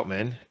Adam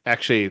Troutman.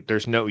 Actually,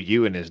 there's no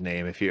U in his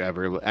name if you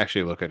ever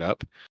actually look it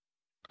up.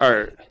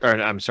 Or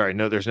I'm sorry,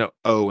 no, there's no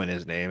O in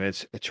his name.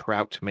 It's a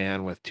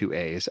Troutman with 2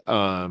 A's.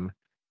 Adam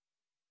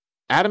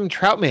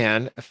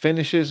Troutman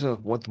finishes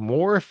with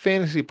more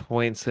fantasy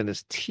points than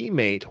his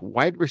teammate,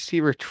 wide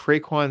receiver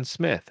Traquan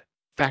Smith.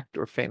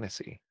 Factor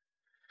Fantasy.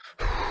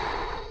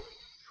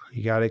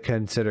 You got to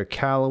consider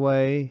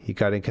Callaway. You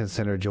got to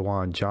consider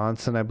Jawan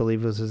Johnson, I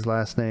believe was his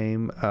last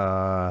name.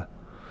 Fact.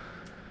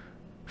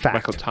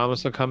 Michael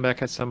Thomas will come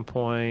back at some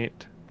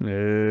point.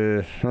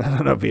 I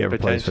don't know if he ever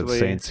plays for the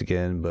Saints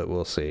again, but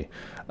we'll see.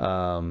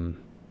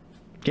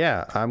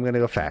 Yeah, I'm going to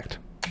go fact.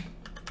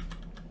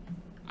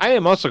 I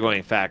am also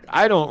going fact.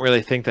 I don't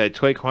really think that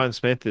Traquan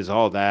Smith is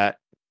all that,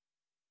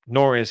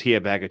 nor is he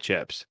a bag of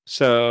chips.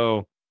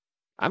 So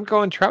I'm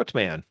going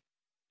Troutman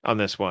on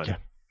this one.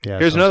 Yeah,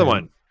 here's another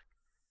one.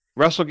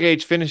 Russell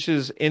Gage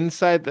finishes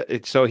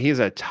inside so he's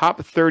a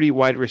top 30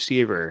 wide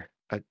receiver,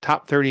 a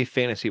top 30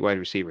 fantasy wide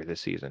receiver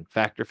this season.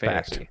 Factor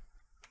Fantasy.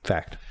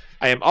 Fact.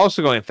 I am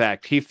also going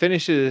fact. He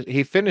finished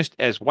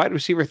as wide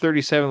receiver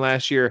 37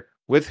 last year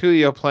with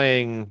Julio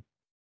playing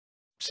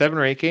 7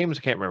 or 8 games.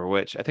 I can't remember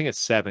which. I think it's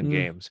 7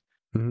 games.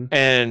 Mm-hmm.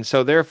 And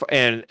so therefore,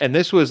 and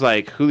this was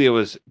like Julio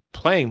was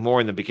playing more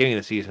in the beginning of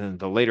the season than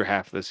the later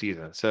half of the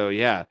season. So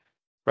yeah,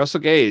 Russell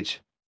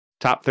Gage,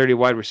 top 30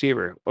 wide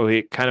receiver. Oh,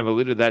 he kind of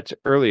alluded that to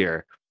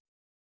earlier.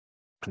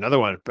 Another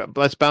one, but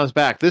let's bounce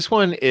back. This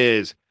one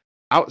is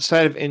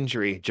outside of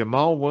injury.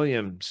 Jamal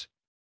Williams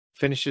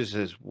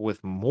finishes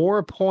with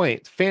more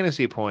points,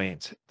 fantasy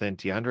points, than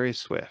DeAndre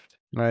Swift.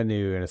 I knew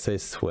you were going to say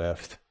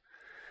Swift.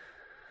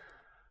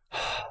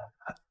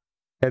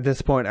 At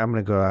this point, I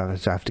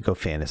have to go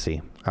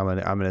fantasy. I'm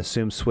gonna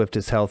assume Swift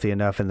is healthy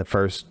enough in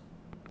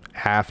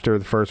after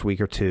the first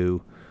week or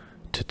two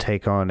to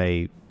take on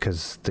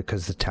because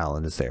the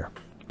talent is there,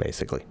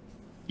 basically.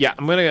 Yeah,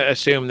 I'm gonna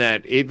assume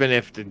that even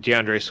if the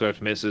DeAndre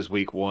Swift misses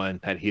week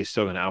 1, that he's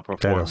still gonna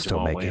outperform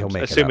Jamal Williams.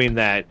 Assuming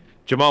that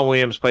Jamal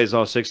Williams plays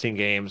all 16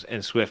 games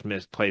and Swift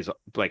plays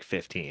like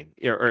 15,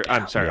 or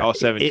I'm sorry, all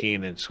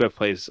 17, and Swift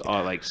plays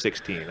all like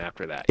 16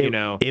 after that.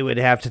 It would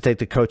have to take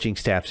the coaching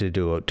staff to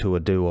do a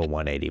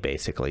 180,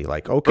 basically.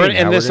 Like, okay, we're gonna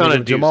end this on a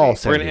doozy. Jamal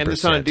 70%. We're gonna end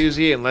this on a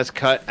doozy, and let's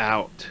cut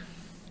out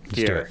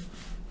here.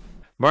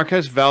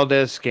 Marquez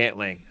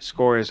Valdes-Scantling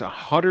scores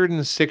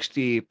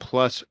 160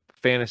 plus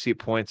fantasy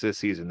points this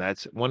season.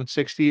 That's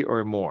 160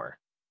 or more.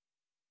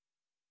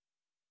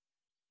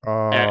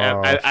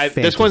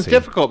 This one's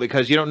difficult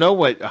because you don't know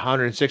what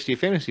 160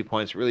 fantasy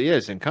points really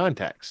is in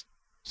context.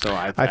 So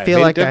I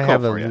feel like I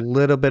have a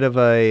little bit of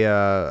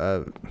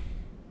a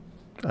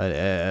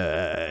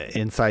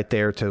insight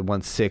there to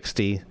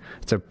 160.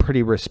 It's a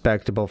pretty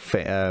respectable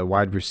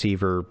wide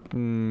receiver.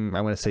 I'm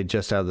going to say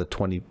just out of the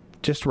 20,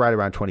 just right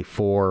around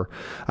 24.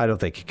 I don't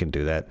think he can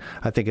do that.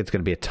 I think it's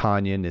going to be a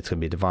Tanyan, it's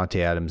going to be Devontae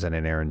Adams, and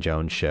an Aaron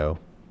Jones show.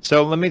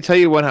 So let me tell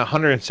you what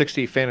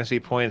 160 fantasy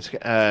points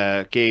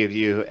gave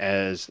you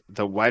as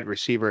the wide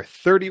receiver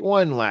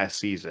 31 last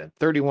season.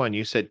 31,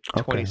 you said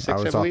 26,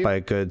 I was off by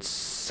a good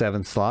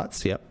 7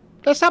 slots, yep.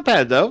 That's not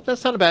bad, though.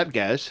 That's not a bad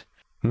guess.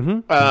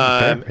 Mm-hmm.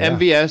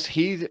 MVS,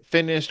 he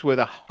finished with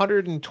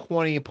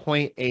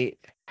 120.8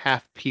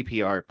 half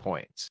PPR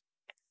points.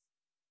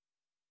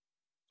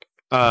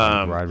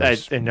 I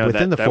know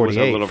that was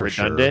a little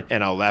redundant,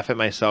 and I'll laugh at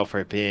myself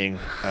for being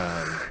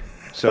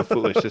so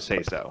foolish to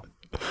say so.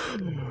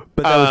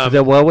 But that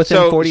was well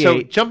within 48.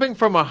 So jumping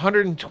from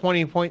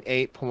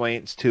 120.8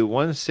 points to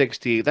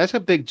 160, that's a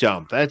big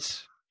jump.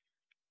 That's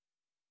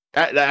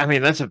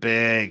a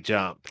big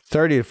jump.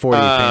 30 to 40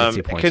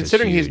 fantasy points.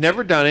 Considering he's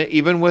never done it,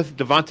 even with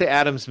Devontae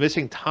Adams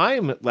missing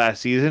time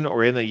last season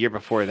or in the year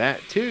before that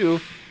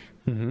too.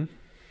 Mm-hmm.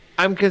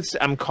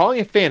 I'm calling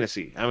it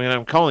fantasy.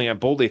 I'm calling it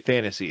boldly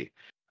fantasy,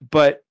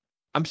 but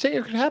I'm saying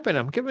it could happen.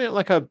 I'm giving it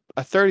like a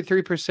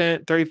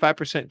 33%,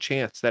 35%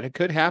 chance that it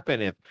could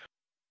happen if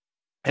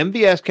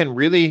MVS can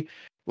really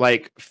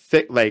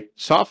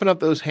soften up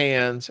those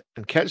hands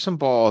and catch some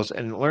balls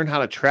and learn how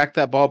to track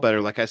that ball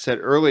better. Like I said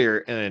earlier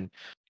in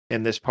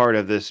this part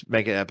of this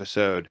mega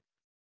episode,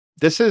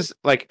 this is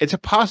it's a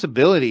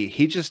possibility.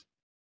 He just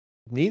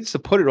needs to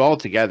put it all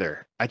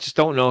together. I just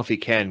don't know if he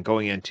can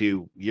going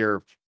into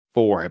year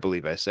 4, I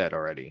believe I said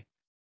already.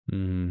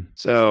 Mm-hmm.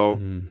 So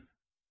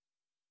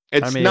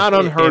it's not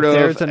unheard of. If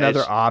there's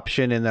another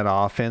option in that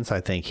offense,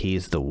 I think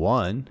he's the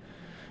one.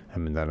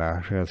 They're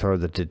not going to throw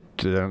it to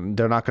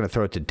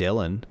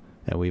Dylan,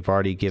 and we've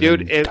already given.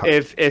 Dude,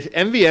 if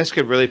MVS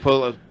could really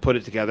put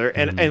it together,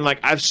 and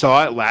I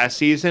saw it last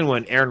season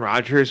when Aaron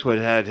Rodgers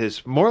had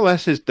his more or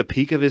less the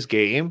peak of his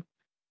game,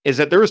 is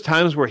that there was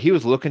times where he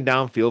was looking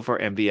downfield for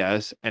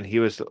MVS, and he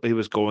was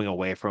going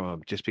away from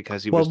him just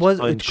because he was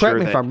unsure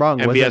that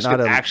MVS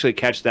could actually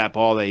catch that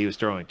ball that he was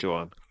throwing to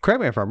him.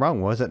 Correct me if I'm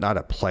wrong. Was it not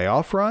a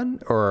playoff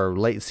run or a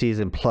late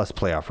season plus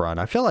playoff run?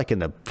 I feel like in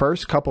the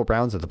first couple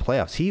rounds of the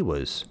playoffs, he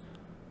was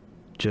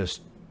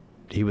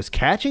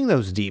catching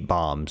those deep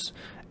bombs,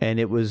 and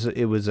it was a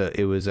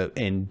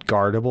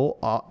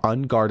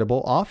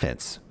unguardable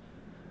offense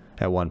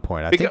at one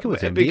point. I think it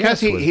was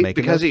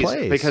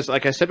MVS because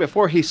like I said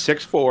before, he's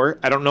 6'4".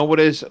 I don't know what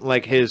his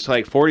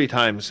 40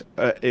 times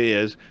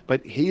is,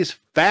 but he's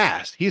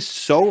fast. He's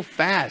so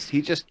fast.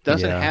 He just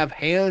doesn't have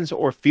hands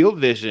or field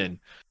vision.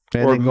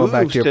 And or go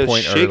back moves to your to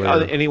point shake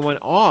earlier. Anyone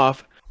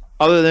off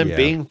other than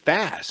being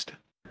fast.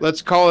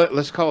 Let's call it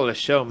a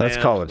show, man. Let's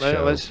call it a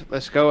show.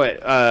 Let's go it.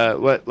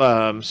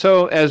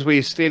 So as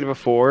we stated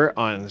before,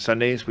 on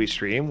Sundays we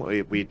stream.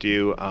 We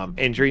do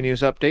injury news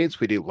updates.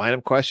 We do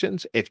lineup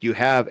questions. If you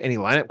have any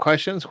lineup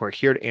questions, we're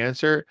here to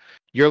answer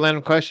your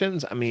lineup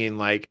questions.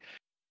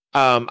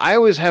 I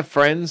always have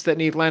friends that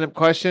need lineup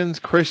questions.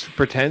 Chris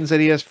pretends that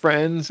he has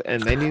friends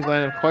and they need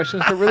lineup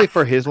questions, but really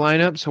for his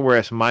lineup. So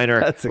whereas mine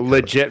are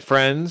legit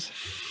friends,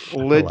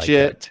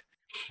 legit.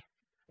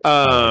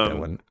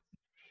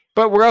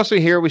 But we're also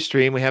here. We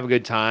stream. We have a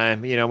good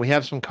time. We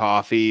have some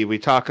coffee. We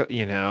talk.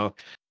 There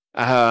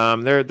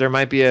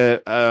might be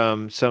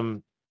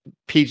some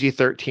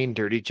PG-13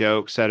 dirty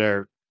jokes that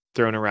are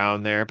thrown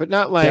around there, but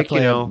not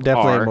definitely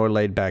a more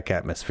laid back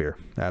atmosphere.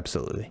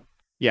 Absolutely.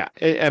 Yeah,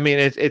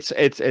 it's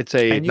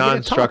a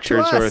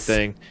non-structured sort of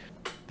thing.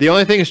 The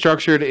only thing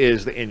structured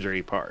is the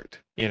injury part.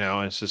 You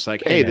know, it's just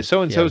like, hey, the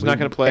so and so is not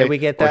going to play. Hey, we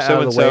get that or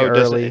out of the way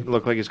so-and-so early. doesn't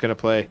look like he's going to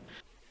play.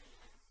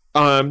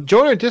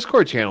 Join our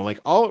Discord channel.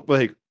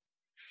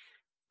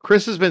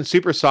 Chris has been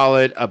super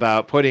solid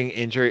about putting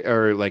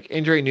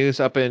injury news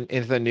up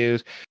into the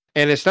news,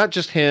 and it's not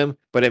just him,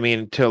 but I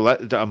mean to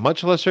a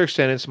much lesser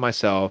extent, it's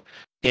myself,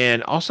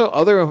 and also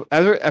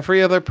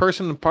every other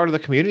person part of the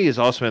community has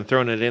also been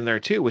throwing it in there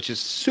too, which is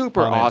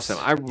super awesome.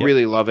 I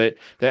really love it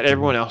that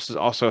everyone else is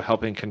also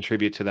helping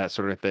contribute to that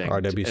sort of thing.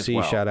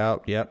 RWC shout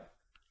out. Yep.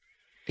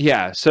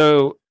 Yeah.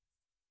 So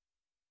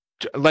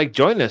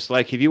join us.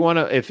 Like, if you want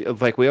to,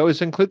 if we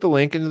always include the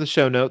link into the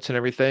show notes and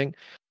everything,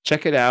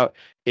 check it out.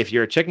 If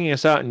you're checking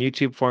us out in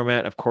YouTube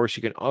format, of course,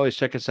 you can always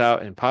check us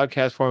out in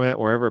podcast format,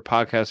 wherever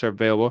podcasts are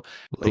available.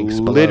 Links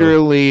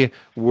literally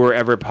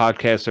wherever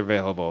podcasts are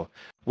available,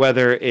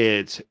 whether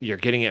it's you're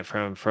getting it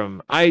from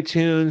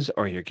iTunes,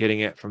 or you're getting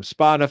it from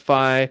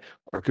Spotify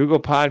or Google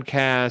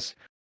Podcasts,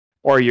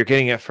 or you're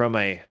getting it from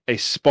a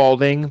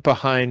Spalding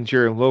behind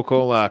your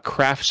local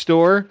craft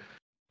store.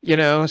 You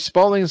know,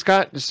 Spalding's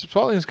got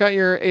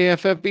your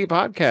AFFB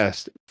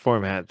podcast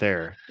format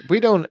there. We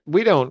don't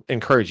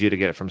encourage you to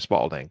get it from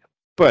Spalding,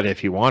 but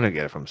if you want to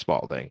get it from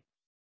Spalding,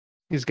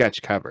 he's got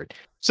you covered.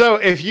 So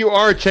if you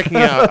are checking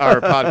out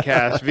our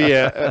podcast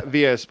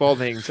via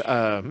Spalding's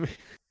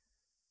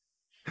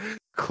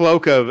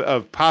cloak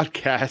of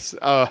podcasts,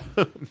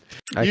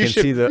 you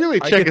should really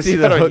check us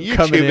out on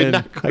YouTube and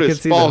not go to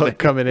Spalding.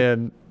 Coming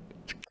in.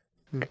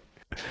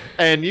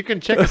 And you can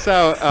check us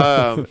out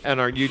on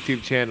our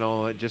YouTube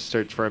channel. Just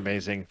search for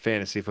Amazing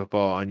Fantasy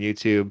Football on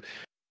YouTube.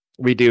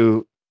 We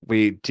do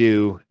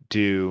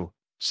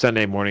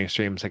Sunday morning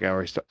streams, like I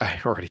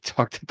already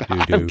talked about.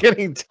 Doo-doo. I'm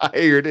getting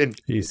tired, and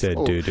He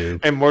said doo-doo.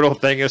 Immortal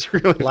Thing is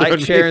really Like,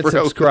 share, and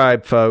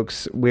subscribe,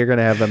 folks. We're going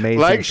to have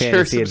amazing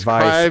fantasy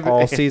advice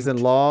all season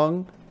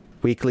long.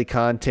 Weekly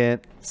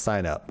content.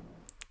 Sign up.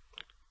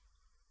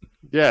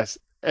 Yes.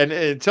 And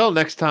until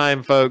next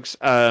time, folks,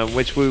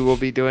 which we will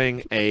be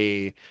doing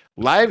a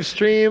live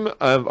stream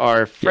of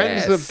our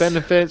Friends of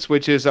Benefits,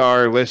 which is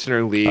our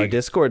listener league. Our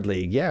Discord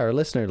league. Yeah, our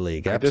listener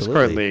league. Our Absolutely.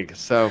 Discord league.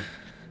 So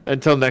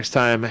until next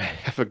time,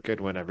 have a good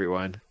one,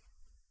 everyone.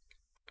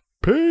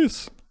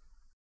 Peace.